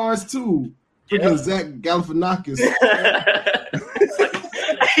them cards too. Freaking Zach Galifianakis.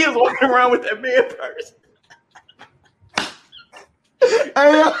 He was walking around with that man purse.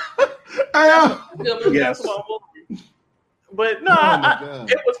 Yes. But no,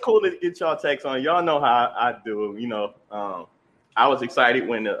 it was cool to get y'all takes on. Y'all know how I do. I was excited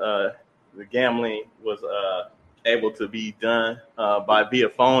when the gambling was able to be done via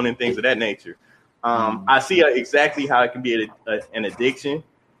phone and things of that nature. I see exactly how it can be an addiction.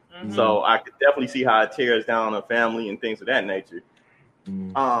 Mm-hmm. So I could definitely see how it tears down a family and things of that nature.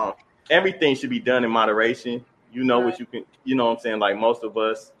 Mm-hmm. Everything should be done in moderation. What you can. You know what I'm saying? Like most of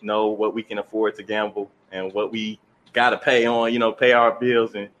us know what we can afford to gamble and what we got to pay on, pay our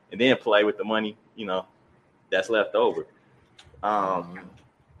bills and then play with the money, that's left over. I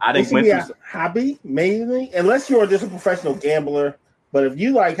think it should be a hobby, mainly, unless you're just a professional gambler. But if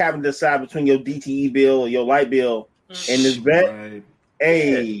you like having to decide between your DTE bill or your light bill and this bet,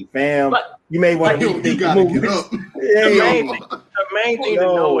 hey, fam, you may want to get up. The main thing to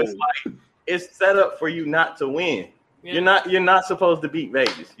know is like it's set up for you not to win. Yeah. You're not supposed to beat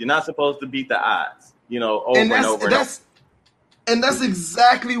Vegas. You're not supposed to beat the odds. Over and over. And that's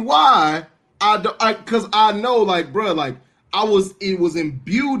exactly why because I know, like, bro, like it was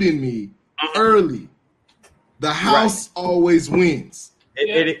imbued in me early. The house always wins.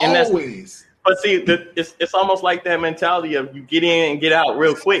 And always. But see, it's almost like that mentality of you get in and get out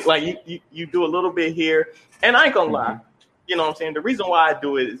real quick. Like you do a little bit here, and I ain't gonna lie. You know what I'm saying? The reason why I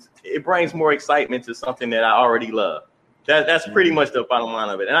do it is it brings more excitement to something that I already love. That's pretty much the bottom line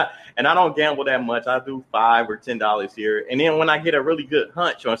of it. And I don't gamble that much. I do $5 or $10 here, and then when I get a really good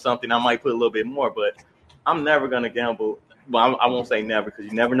hunch on something, I might put a little bit more. But I'm never gonna gamble. Well, I won't say never because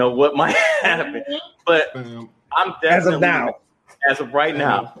you never know what might happen. But I'm definitely as of right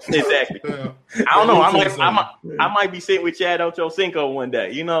now, exactly. I don't know. I might be sitting with Chad Ochocinco one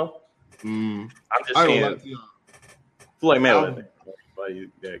day. You know, I'm just saying. Floyd Mayweather.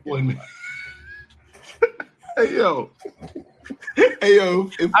 Hey yo.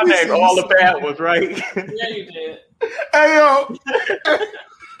 I named all the bad ones, right? Yeah, you did. Hey yo.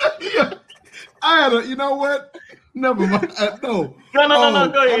 I had a. You know what? Never mind. No. Go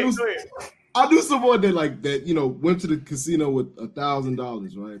ahead. I knew someone that like that, you know, went to the casino with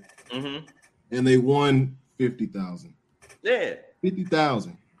 $1,000, right? Mm-hmm. And they won 50,000. Yeah,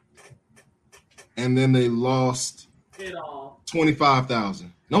 50,000. And then they lost it all.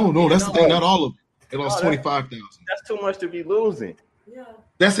 25,000. No, that's the thing. Not all of it. They lost 25,000. That's too much to be losing. Yeah.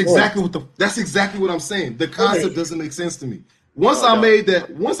 That's exactly what I'm saying. The concept doesn't make sense to me. Once I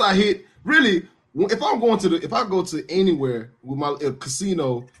hit, really, if I go to anywhere with my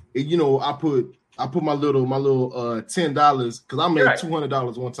casino, and, you know, I put my little $10 because I made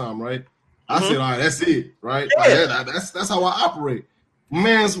 $200 one time, right? I said, all right, that's it, right? Yeah. Like, that's how I operate.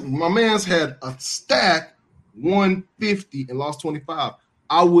 My man's had a stack 150 and lost 25.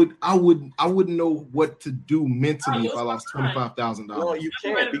 I wouldn't know what to do mentally if I lost $25,000. No, you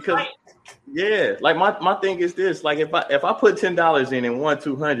can't because like my thing is this: like if I put $10 in and won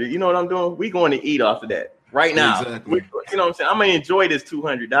 200, you know what I'm doing? We going to eat off of that right now. Exactly. You know what I'm saying? I'm gonna enjoy this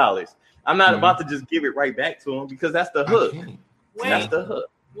 $200. I'm not about to just give it right back to him because that's the hook. That's the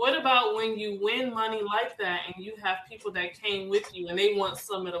hook. What about when you win money like that and you have people that came with you and they want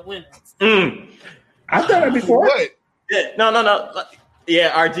some of the winnings? I've done it before. Yeah, no.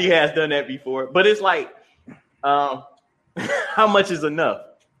 Yeah, RG has done that before, but it's like, how much is enough?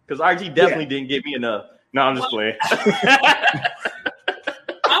 Because RG definitely didn't get me enough. No, I'm just playing.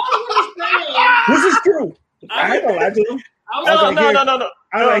 This is true. I ain't gonna lie to him. No.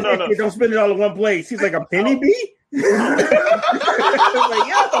 Hey, don't spend it all in one place. He's like a penny bee. I was like,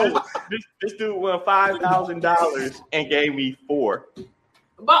 yo, this dude won $5,000 and gave me $4.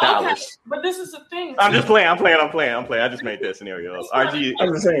 But okay, but this is the thing. I'm just playing. I'm playing. I just made that scenario up. RG.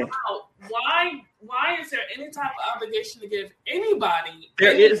 I'm just saying. Why is there any type of obligation to give anybody?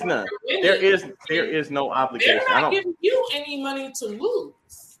 There is none. There is no obligation. They're not giving you any money to lose.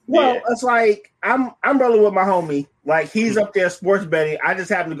 Well, it's like I'm rolling with my homie. Like he's up there sports betting. I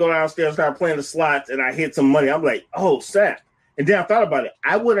just happened to go downstairs and start playing the slots, and I hit some money. I'm like, oh, snap. And then I thought about it.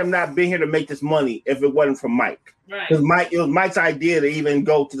 I would have not been here to make this money if it wasn't for Mike. Because it was Mike's idea to even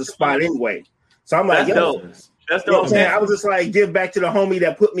go to the spot anyway. So I'm like, that's dope. That's dope. You know what I'm saying? I was just like, give back to the homie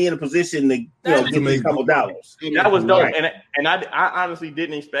that put me in a position to get me a couple dollars. That was dope. Right. And I honestly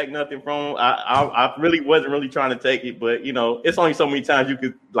didn't expect nothing from him. I really wasn't really trying to take it, but you know, it's only so many times you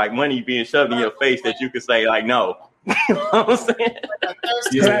could like money being shoved in your face that you could say like no. You know what I'm saying?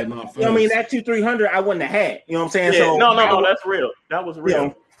 I mean that 200-300 I wouldn't have had. You know what I'm saying? Yeah, so no, that's real. That was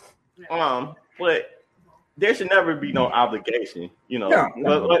real. But there should never be no obligation, you know.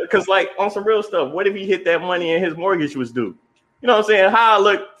 No. Because like on some real stuff, what if he hit that money and his mortgage was due? You know what I'm saying? How I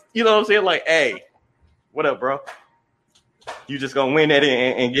look, you know what I'm saying? Like, hey, what up, bro? You just gonna win that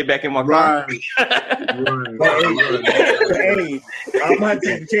and get back in my car? Hey, I might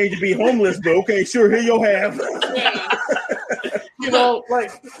take the change to be homeless, but okay, sure, here you'll have. You know,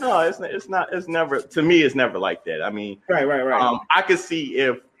 like no, it's never to me. It's never like that. I mean, right. I could see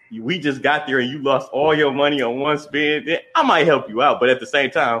if we just got there and you lost all your money on one spin, then I might help you out. But at the same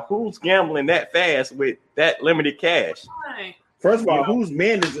time, who's gambling that fast with that limited cash? Right. First of all, whose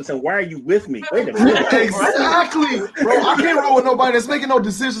man is this and why are you with me? Wait a minute. Exactly. Bro, I can't roll with nobody that's making no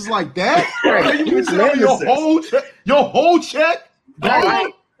decisions like that. Right. You can your whole check,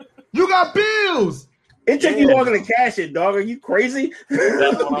 dog. You got bills. It took you longer to cash it, dog. Are you crazy?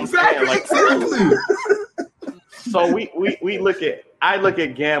 That's what I'm saying. Like, exactly. So I look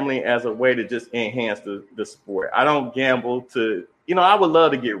at gambling as a way to just enhance the sport. I don't gamble to, you know, I would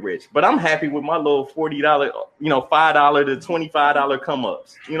love to get rich, but I'm happy with my little $40, you know, $5 to $25 come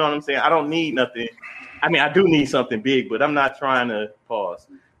ups. You know what I'm saying? I don't need nothing. I mean, I do need something big, but I'm not trying to pause.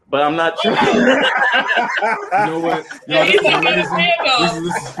 but I'm not sure. You know what? Yeah, Yo, he's like, "Hey, Diego."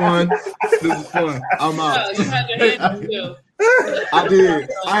 this is fun. This is fun. I'm out. You had your hand too. I did.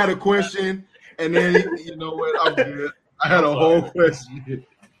 I had a question, and then you know what? I'm good. I had a whole question.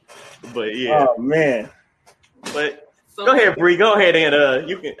 But yeah, Oh man. but So, go ahead, Bree. Go ahead and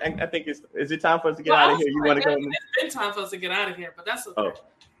you can. I think is it time for us to get out of here? You want to go? It's been time for us to get out of here, but that's okay.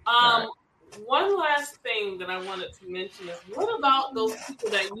 Oh. One last thing that I wanted to mention is what about those people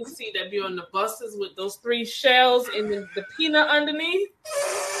that you see that be on the buses with those 3 shells and the peanut underneath?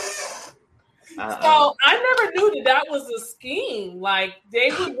 So I never knew that was a scheme. Like they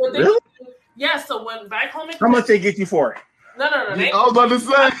would, Really? Yeah. So when back home, How much they get you for it? No. I was about to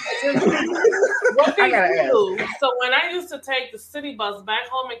say. What they I gotta do. So when I used to take the city bus back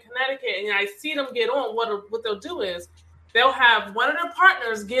home in Connecticut, and I see them get on, what they'll do is they'll have one of their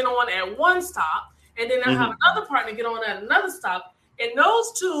partners get on at one stop, and then they'll have another partner get on at another stop. And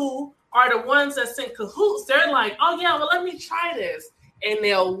those 2 are the ones that's in cahoots. They're like, oh yeah, well let me try this, and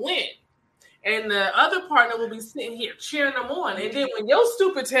they'll win. And the other partner will be sitting here cheering them on. And then when your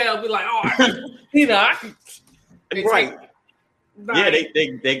stupid tail be like, oh, Right. Yeah,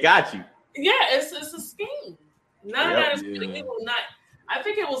 they got you. Yeah, it's a scheme. None of that is really legal. I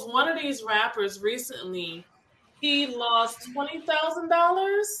think it was one of these rappers recently. He lost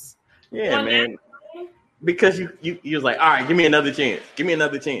 $20,000. Yeah, man. Because you was like, all right, give me another chance. Give me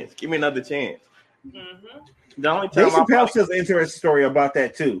another chance. Give me another chance. Mm-hmm. The only time Dave Chappelle tells an interesting story about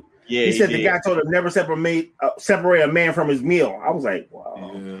that too. Yeah, he said did. the guy told him never separate a man from his meal. I was like, wow.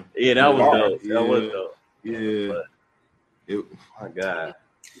 Yeah, that was dope. Yeah. That was dope. Yeah. My God.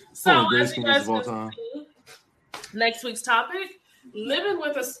 So as you guys can see, next week's topic: living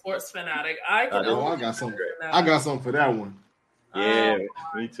with a sports fanatic. I got something. I got something for that one. Yeah,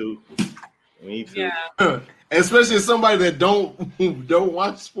 me too. Yeah. Especially somebody that don't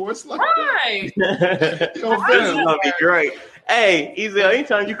watch sports like right. This is gonna be great. Hey, Ezel,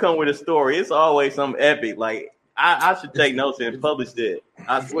 anytime you come with a story, it's always something epic. Like I should take notes and publish that.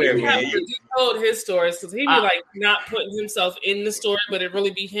 I swear, man. He told his stories because he be like not putting himself in the story, but it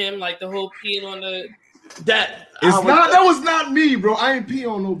really be him, like the whole peeing on the. That was not me, bro. I ain't pee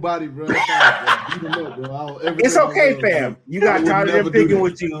on nobody, bro. It's okay, fam. You got tired of them picking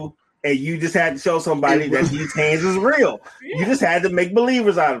with you, and you just had to show somebody that these hands is real. Yeah. You just had to make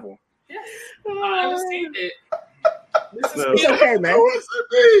believers out of them. Yes, I understand it. It's okay, man.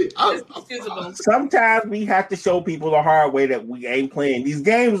 Sometimes we have to show people the hard way that we ain't playing these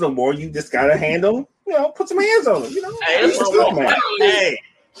games no more. You just gotta handle, put some hands on them. Hey,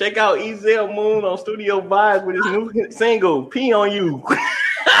 check out Ezel Moon on Studio Vibes with his new single "Pee on You."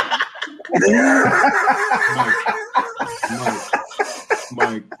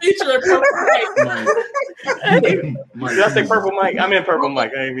 Mike. Featuring Purple Mike. Did I say Purple Mike? I meant Purple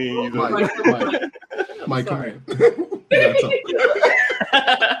Mike. I ain't mean Mike, come here.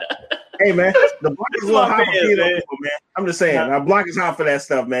 Hey, man, the block is a little hot for people, man. I'm just saying, our block is hot for that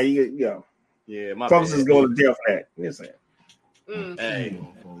stuff, man. Yeah, my folks is going to jail for that. You know what I'm saying?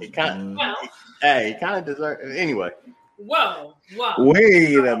 Hey, he kind of deserves it. Anyway. Whoa.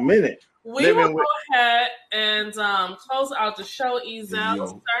 Wait a minute. We will go ahead and close out the show. Ezel,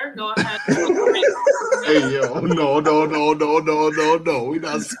 sir, go ahead. Hey, yo, no. We're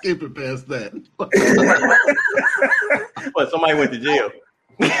not skipping past that. What, somebody went to jail?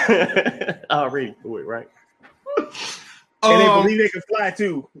 Already do it, right? And they believe they can fly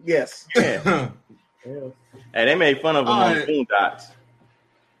too. Yes. Yeah. And they made fun of them on Boondocks.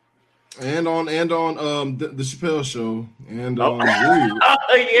 And on the Chappelle Show, and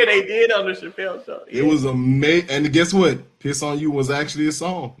yeah, they did on the Chappelle Show. Yeah. It was amazing. And guess what? "Piss on You" was actually a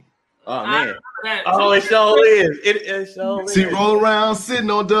song. Oh man! Oh, it sure is. It sure is. See, roll around, sitting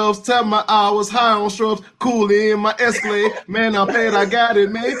on dubs, tap my hours, high on shrubs, coolly in my Escalade. Man, I'm paid, I got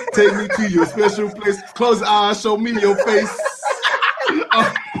it, man. Take me to your special place. Close your eyes, show me your face.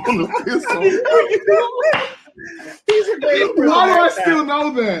 I'm gonna piss on you. Why do I still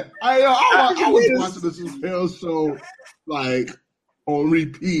know that? I was watching the Chappelle Show like on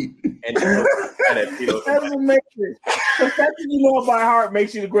repeat. That's what makes it. The fact that you know it by heart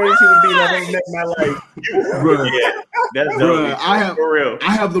makes you the greatest human being I've ever met in my life. Bruh, that's dope.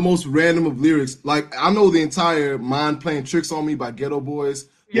 I have the most random of lyrics. Like I know the entire "Mind Playing Tricks on Me" by Ghetto Boys,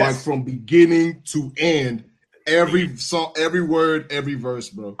 like from beginning to end. Every song, every word, every verse,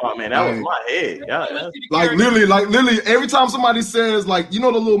 bro. Oh man, that was my head. Like literally, every time somebody says, like, the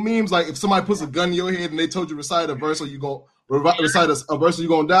little memes, like if somebody puts a gun in your head and they told you recite a verse or you go recite a verse or you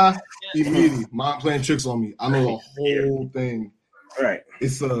gonna die, immediately, "Mind Playing Tricks on Me." I know the whole thing. Right.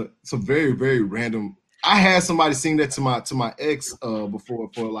 It's a very, very random I had somebody sing that to my ex before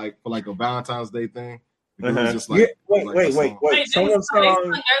for like a Valentine's Day thing. It was just like wait. Someone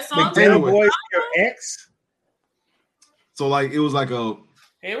sung McDaniel Anyway. Boys to your ex. So like it was like a.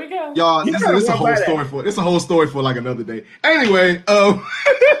 Here we go. Y'all, You it's gotta a run whole by that. story for it's a whole story for like another day. Anyway,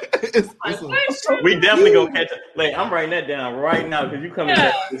 We definitely gonna catch it. Like, I'm writing that down right now because you coming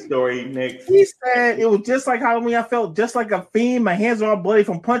back to the story next. He said it was just like Halloween. I felt just like a fiend. My hands were all bloody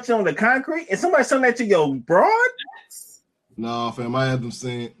from punching on the concrete. And somebody sung that to your broad? Nah, fam, I had them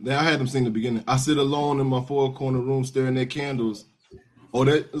sing the beginning. I sit alone in my four-corner room staring at candles. Oh,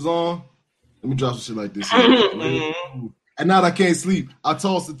 that is on? Let me drop some shit like this. At night, I can't sleep. I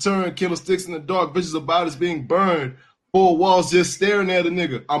toss and turn, candlesticks in the dark, visions of bodies being burned. Four walls just staring at a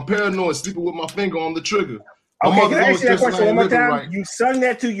nigga. I'm paranoid, sleeping with my finger on the trigger. Okay, can I ask you that question one more time? Right. You sung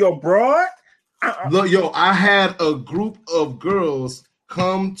that to your broad? Look, yo, I had a group of girls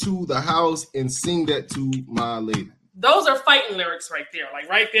come to the house and sing that to my lady. Those are fighting lyrics right there. Like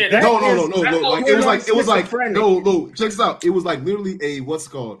right there. No. Like it was like no. Check this out. It was like literally a what's it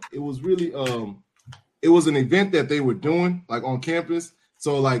called? It was really it was an event that they were doing like on campus.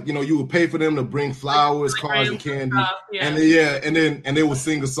 So like you would pay for them to bring flowers, cards, and candy, and then they would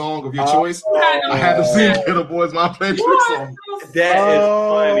sing a song of your choice. I had to sing "Ghetto Boys My Favorite Song." That is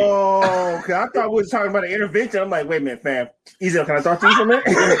funny. Okay, I thought we were talking about an intervention. I'm like, wait a minute, fam. Easy, can I talk to you for a minute?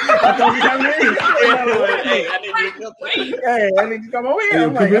 I thought you coming in. Hey, I need to come over here.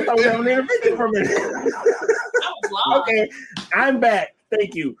 I'm like, I thought we were having an intervention for a minute. Okay, I'm back.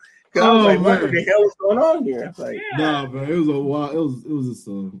 Thank you. I was like, what the hell is going on here? I was like, nah, man, it was a wild. It was just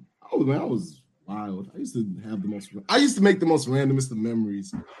I was wild. I used to make the most randomest of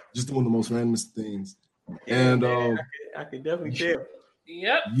memories, just doing the most randomest things. And I can definitely tell.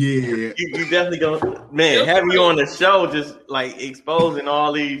 Yep. Yeah. You definitely don't, man. Having you on the show, just like exposing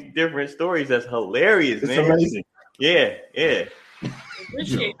all these different stories, that's hilarious, man. It's amazing. Yeah.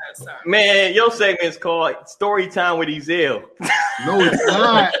 Appreciate that, sir. Man, your segment's called Story Time with Ezell. No, it's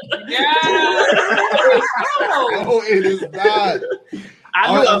not. No, it is not.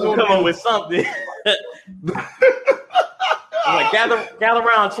 I knew I was gonna come up with something. I'm like, gather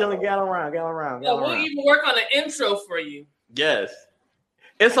around, chilling, gather around. We'll even work on an intro for you. Yes.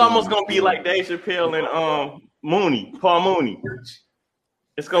 It's almost gonna be like Dave Chappelle and Paul Mooney.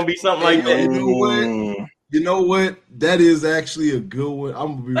 It's gonna be something like that. You know what? That is actually a good one.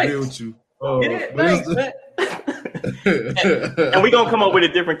 I'm gonna be real with you. And we're gonna come up with a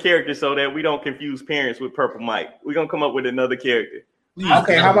different character so that we don't confuse parents with Purple Mike. We're gonna come up with another character.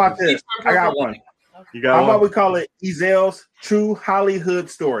 Okay, how about this? I got one. You got how one? about we call it Ezell's True Hollywood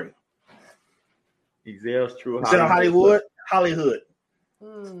Story? Ezell's True Hollywood.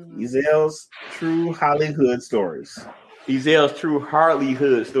 Ezell's True Hollywood Stories. Ezell's True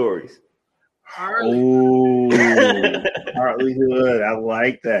Harleyhood Stories. Oh, Harleyhood. I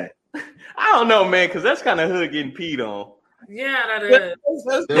like that. I don't know, man, because that's kind of hood getting peed on. Yeah, that is.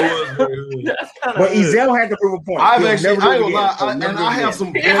 But Ezell had to prove a point. I have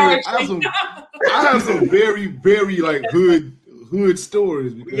some very, very like hood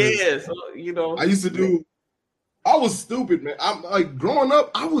stories. Yeah, so I was stupid, man. I'm like growing up.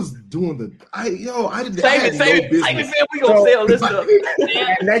 I was doing I didn't. Save it. We gonna sell this stuff.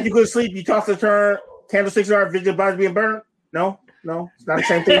 At night you couldn't sleep. You toss and turn. Candlesticks are vision bodies being burned. No, it's not the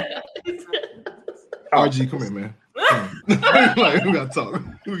same thing. RG, come here, man. Like, we gotta talk.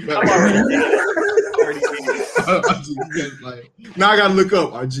 Now I gotta look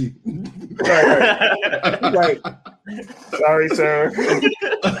up RG. Right. Sorry, sir.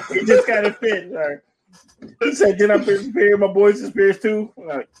 It just kind of fit. Sorry. He said, "Did I prepare my boys' spirits too?"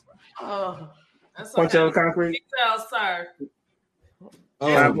 Like, that's punch on the concrete. Sir.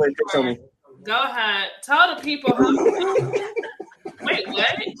 Go ahead. Tell the people how. Wait, what?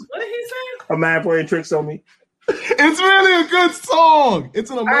 What did he say? A man playing tricks on me. It's really a good song. It's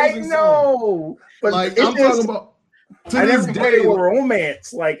an amazing song. I know, but like I'm talking about. I never played with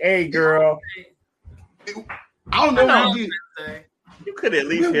romance. Like, hey, girl. I don't know how you did. You could at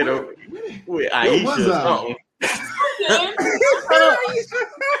least hit her with Aisha or something.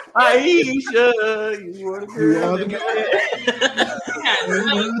 Aisha, you want to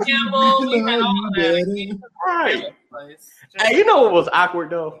be right. Hey, you know what was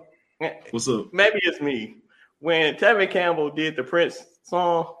awkward though? What's up? Maybe it's me. When Tevin Campbell did the Prince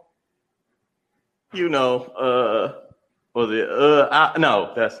song, was it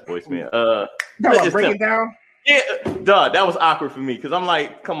no, that's the voicemail. Break it down. Yeah, dog, that was awkward for me because I'm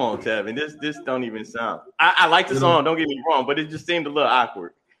like, come on, Tevin, this don't even sound. I like the song, don't get me wrong, but it just seemed a little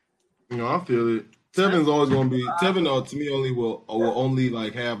awkward. I feel it. Tevin's always gonna be Tevin. To me, will only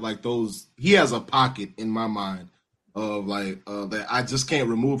like have like those. He has a pocket in my mind of like that I just can't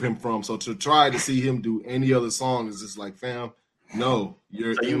remove him from. So to try to see him do any other song is just like, fam, no,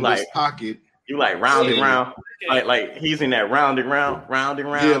 you're so in this pocket. You like rounded round, like he's in that rounded round, rounded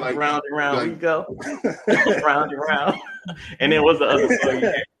round, yeah, like, rounded round. Like, we go rounded round. And then what's the other song you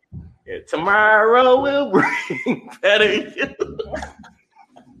had? Yeah, tomorrow will bring better you.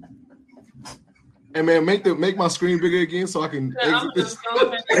 Hey man, make my screen bigger again so I can exit this.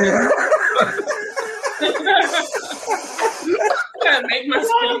 Gotta make my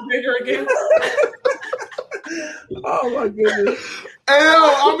screen bigger again. Oh my goodness! Hey,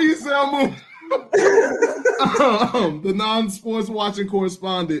 I'm Ezel Moon, the non-sports watching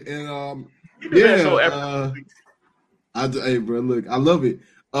correspondent, and hey bro, look, I love it.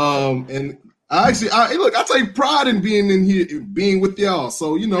 And I take pride in being in here, being with y'all.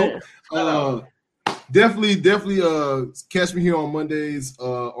 So definitely catch me here on Mondays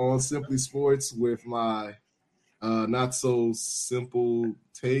on Simply Sports with my not so simple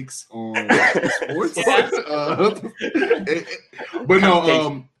takes on sports. But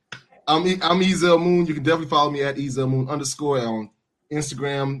no, I'm Ezel Moon. You can definitely follow me at Ezel Moon _ on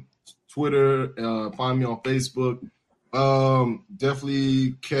Instagram, Twitter. Find me on Facebook.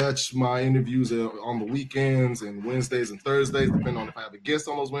 Definitely catch my interviews on the weekends and Wednesdays and Thursdays, depending on if I have a guest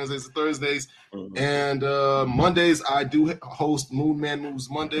on those Wednesdays and Thursdays. Mm-hmm. And Mondays, I do host Moon Man Moves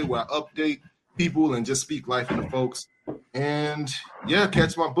Monday, where I update people and just speak life into folks. And yeah,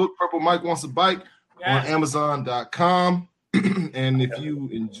 catch my book, Purple Mike Wants a Bike, on Amazon.com. And if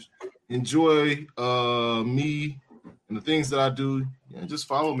you enjoy me and the things that I do, just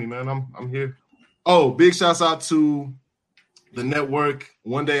follow me, man. I'm here. Oh, big shouts out to the network.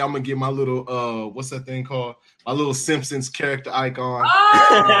 One day I'm gonna get my little what's that thing called? My little Simpsons character icon.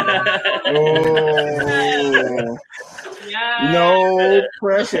 Oh. Yeah. No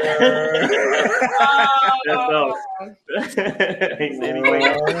pressure. He said he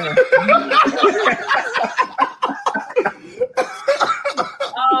went.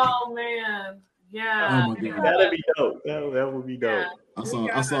 Oh man. Yeah. Oh my God. That'd be dope. That would be dope. Yeah. I saw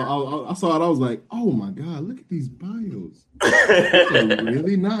it. I was like, oh my God, look at these bios. They're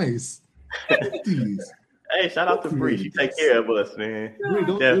really nice. Look at these. Hey, shout out to Bree. She take care of us, man. Bree, it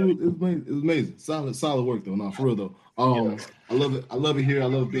was amazing. Solid work though. No, for real though. I love it. I love it here. I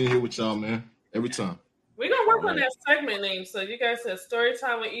love being here with y'all, man. Every time. We're gonna work on that segment name. So you guys said story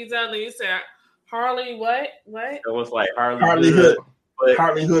time with Ezel, and you said Harley what? It was like Harley Hood.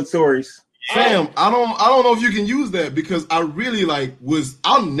 Harley Hood stories. Sam, I don't know if you can use that because I really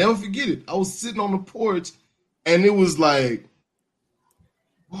I'll never forget it. I was sitting on the porch and it was like,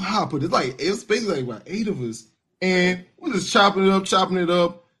 well, how I put it? It was basically like about 8 of us. And we're just chopping it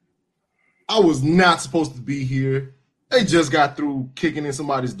up. I was not supposed to be here. They just got through kicking in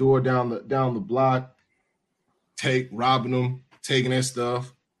somebody's door down the block, robbing them, taking their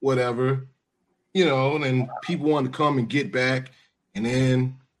stuff, whatever. And then people wanted to come and get back, and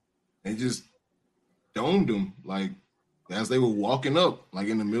then they just domed them as they were walking up,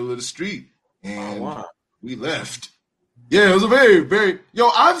 in the middle of the street, and we left. Yeah, it was a very, very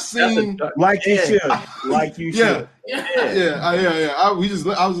I've seen like you should. Yeah. I was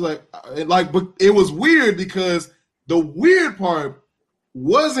like, but it was weird because the weird part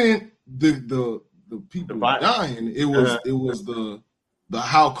wasn't the people dying. It was the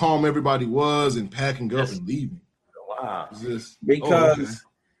how calm everybody was and packing up and leaving. Wow. Because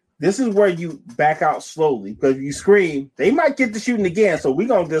this is where you back out slowly, because if you scream, they might get to shooting again. So we're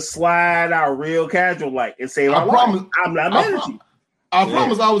gonna just slide out real casual and say, I promise I'm not mad at you. I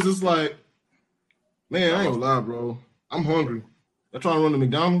promise I was just like, man, I ain't gonna lie, bro. I'm hungry. I'm trying to run to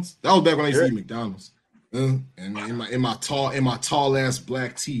McDonald's. That was back when I used to eat McDonald's. And in my tall ass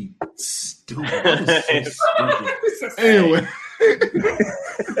black tee. Stupid. So stupid. Anyway.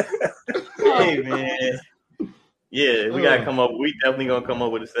 Hey man. Yeah, we gotta come up. We definitely gonna come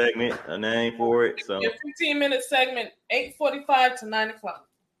up with a segment, a name for it. So a 15-minute segment, 8:45 to 9 o'clock.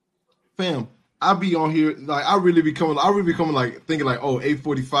 Fam, I be on here I really be coming thinking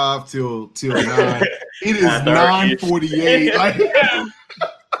 8:45 till 9. It is 9:48.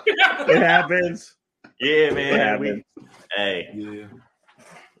 It happens. Yeah, man. It happens. Yeah.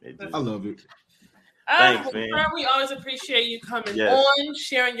 I love it. Thanks, man. We always appreciate you coming on,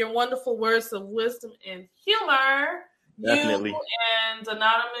 sharing your wonderful words of wisdom and humor. Definitely. You and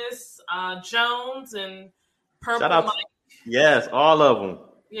Anonymous Jones and Purple Shout out Mike. Yes, all of them.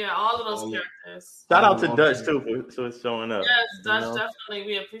 Yeah, all of those characters. Shout out to Dutch too for showing up. Yes, Dutch, definitely.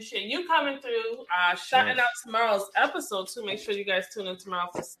 We appreciate you coming through. Shouting out tomorrow's episode too. Make sure you guys tune in tomorrow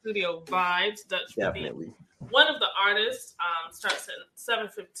for Studio Vibes. Dutch will be one of the artists. Starts at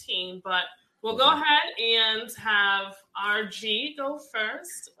 7:15, but we'll go ahead and have RG go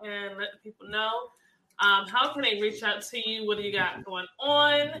first and let the people know how can they reach out to you. What do you got going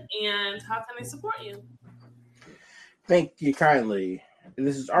on, and how can they support you? Thank you kindly.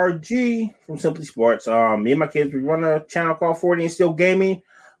 This is RG from Simply Sports. Me and my kids, we run a channel called 40 and Still Gaming.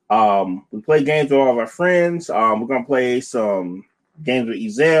 We play games with all of our friends. We're gonna play some games with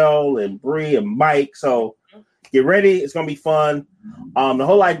Ezel and Bree and Mike. So get ready. It's gonna be fun. The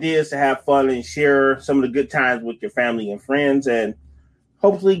whole idea is to have fun and share some of the good times with your family and friends, and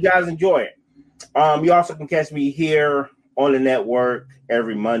hopefully you guys enjoy it. You also can catch me here on the network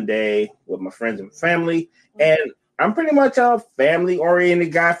every Monday with my friends and family. And I'm pretty much a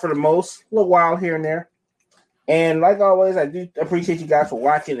family-oriented guy for the most, a little while here and there. And like always, I do appreciate you guys for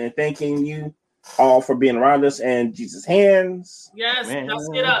watching and thanking you all for being around us. And Jesus' hands. Yes, let's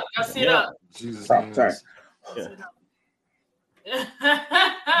get up. Let's get up. Jesus hands. Sorry. That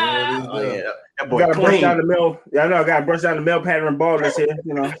boy gotta clean. brush down the mill. Yeah, I know. I gotta brush down the mill pattern baldness here.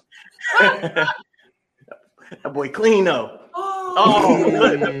 You know. That boy clean though.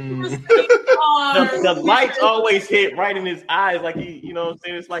 The lights always hit right in his eyes, like you know what I'm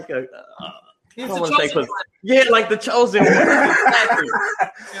saying? It's like a he's the chosen one. Yeah, like the chosen one. Exactly.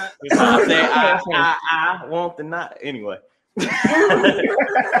 You know what I'm saying? I want the not anyway. All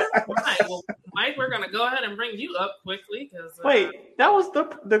right, well, Mike, we're gonna go ahead and bring you up quickly because wait, that was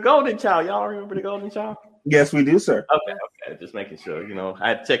the golden child. Y'all remember the golden child? Yes, we do, sir. Okay, just making sure. You know, I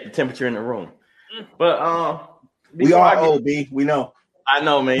had to check the temperature in the room. But we all OB. We know. I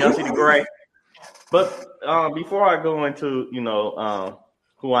know, man. Y'all see the gray. But before I go into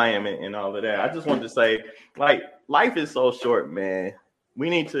who I am and all of that, I just wanted to say, like, life is so short, man. We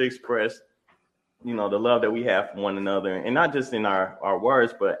need to express, the love that we have for one another, and not just in our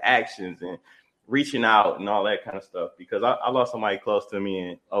words, but actions and reaching out and all that kind of stuff. Because I lost somebody close to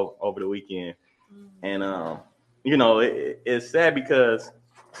me over the weekend, and it's sad because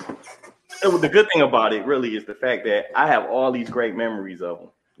the good thing about it really is the fact that I have all these great memories of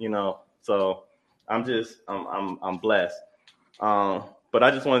them, so I'm blessed. But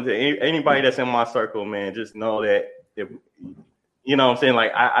I just wanted to, anybody that's in my circle, man, just know that if, what I'm saying?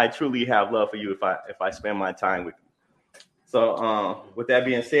 Like, I truly have love for you if I spend my time with you. So with that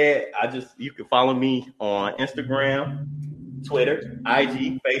being said, you can follow me on Instagram, Twitter,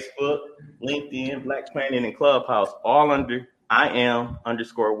 IG, Facebook, LinkedIn, Black Planet, and Clubhouse, all under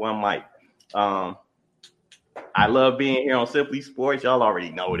IAM_1Mike. I love being here on Simply Sports. Y'all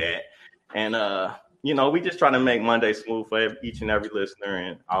already know that. And, we just trying to make Monday smooth for each and every listener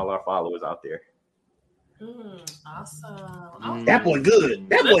and all our followers out there. Awesome. That boy good.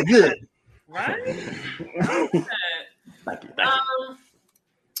 That boy good. Right? Thank you.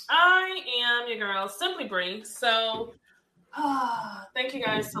 I am your girl, Simply Bree. So, thank you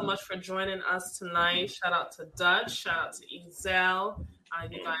guys so much for joining us tonight. Shout out to Dutch. Shout out to Ezel.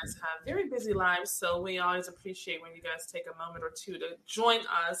 You guys have very busy lives, so we always appreciate when you guys take a moment or two to join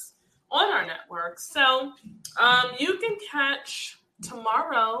us on our network. So you can catch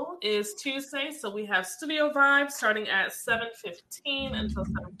tomorrow is Tuesday, so we have Studio Vibes starting at 7:15 until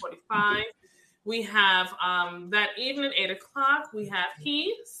 7:45. We have that evening, 8 o'clock, we have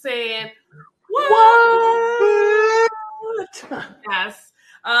He Said What? Yes.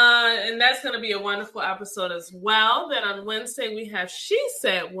 And that's going to be a wonderful episode as well. Then on Wednesday, we have She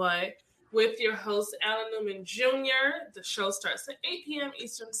Said What with your host, Alan Newman Jr. The show starts at 8 p.m.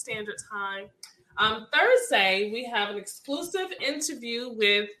 Eastern Standard Time. Thursday, we have an exclusive interview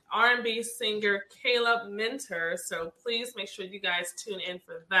with R&B singer Caleb Minter. So please make sure you guys tune in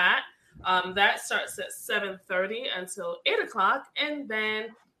for that. That starts at 7:30 until 8 o'clock. And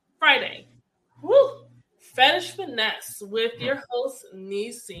then Friday, Fetish Finesse with your host,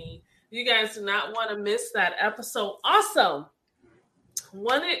 Nisi. You guys do not want to miss that episode. Also,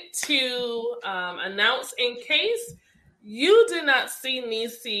 wanted to announce, in case you did not see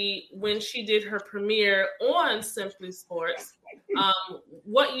Nisi when she did her premiere on Simply Sports,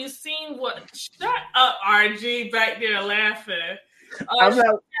 what you seen, shut up, RG, back there laughing. I'm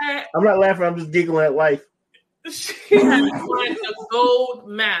not laughing, I'm just giggling at life. She had on a gold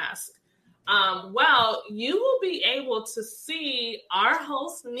mask. Well, you will be able to see our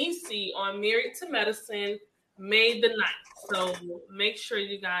host Nisi on Married to Medicine May the 9th. So make sure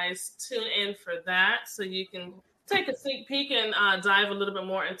you guys tune in for that so you can take a sneak peek and dive a little bit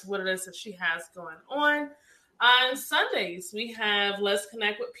more into what it is that she has going on. On Sundays, we have Let's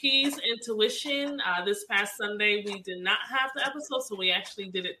Connect with Peace Intuition. This past Sunday, we did not have the episode, so we actually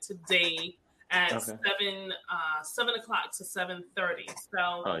did it today at 7 o'clock to 7:30.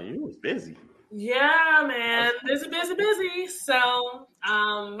 So, you was busy. Yeah, man. Busy. So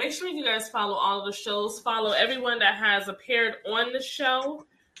make sure you guys follow all of the shows. Follow everyone that has appeared on the show.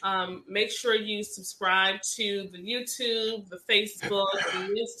 Make sure you subscribe to the YouTube, the Facebook,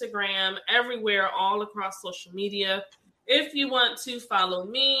 the Instagram, everywhere, all across social media. If you want to follow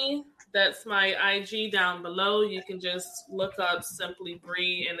me, that's my IG down below. You can just look up Simply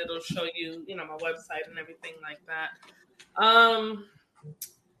Bree and it'll show you, my website and everything like that.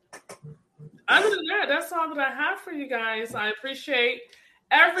 Other than that, that's all that I have for you guys. I appreciate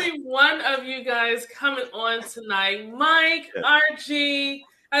every one of you guys coming on tonight. Mike, RG,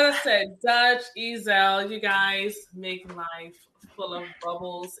 as I said, Dutch, Ezel, you guys make life full of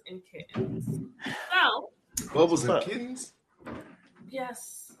bubbles and kittens. So, bubbles and kittens?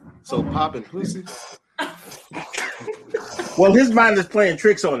 Yes. So popping pussy? Well, his mind is playing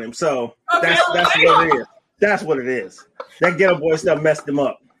tricks on him, so that's what it is. That's what it is. That ghetto boy stuff messed him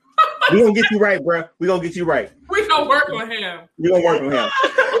up. We're going to get you right, bro. We're going to get you right. We're going to work on him. You're going to work on him.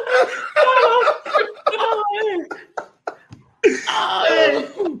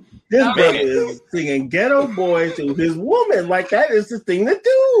 This brother is singing Ghetto Boy to his woman. Like, that is the thing to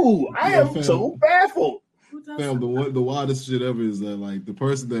do. I am so baffled. Fam, the wildest shit ever is that, like, the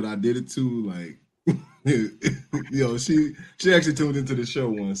person that I did it to, like, she actually tuned into the show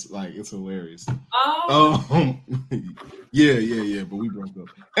once. Like, it's hilarious. Oh. Yeah, but we broke up.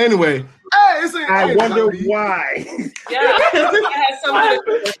 Anyway, I wonder why. Yeah, I had something to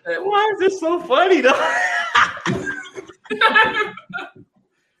do with it. Why is this so funny though?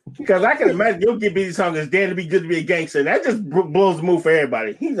 Because I can imagine your Get Busy song is "Damn to Be Good to Be a Gangster." That just blows the move for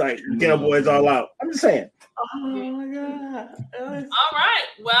everybody. He's like, "Ghetto Boys all out." I'm just saying. Oh my god! All right,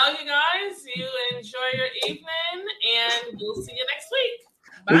 well, you guys, you enjoy your evening, and we'll see you next week.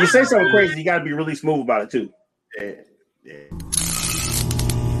 Bye. When you say something crazy, you got to be really smooth about it too. Yeah.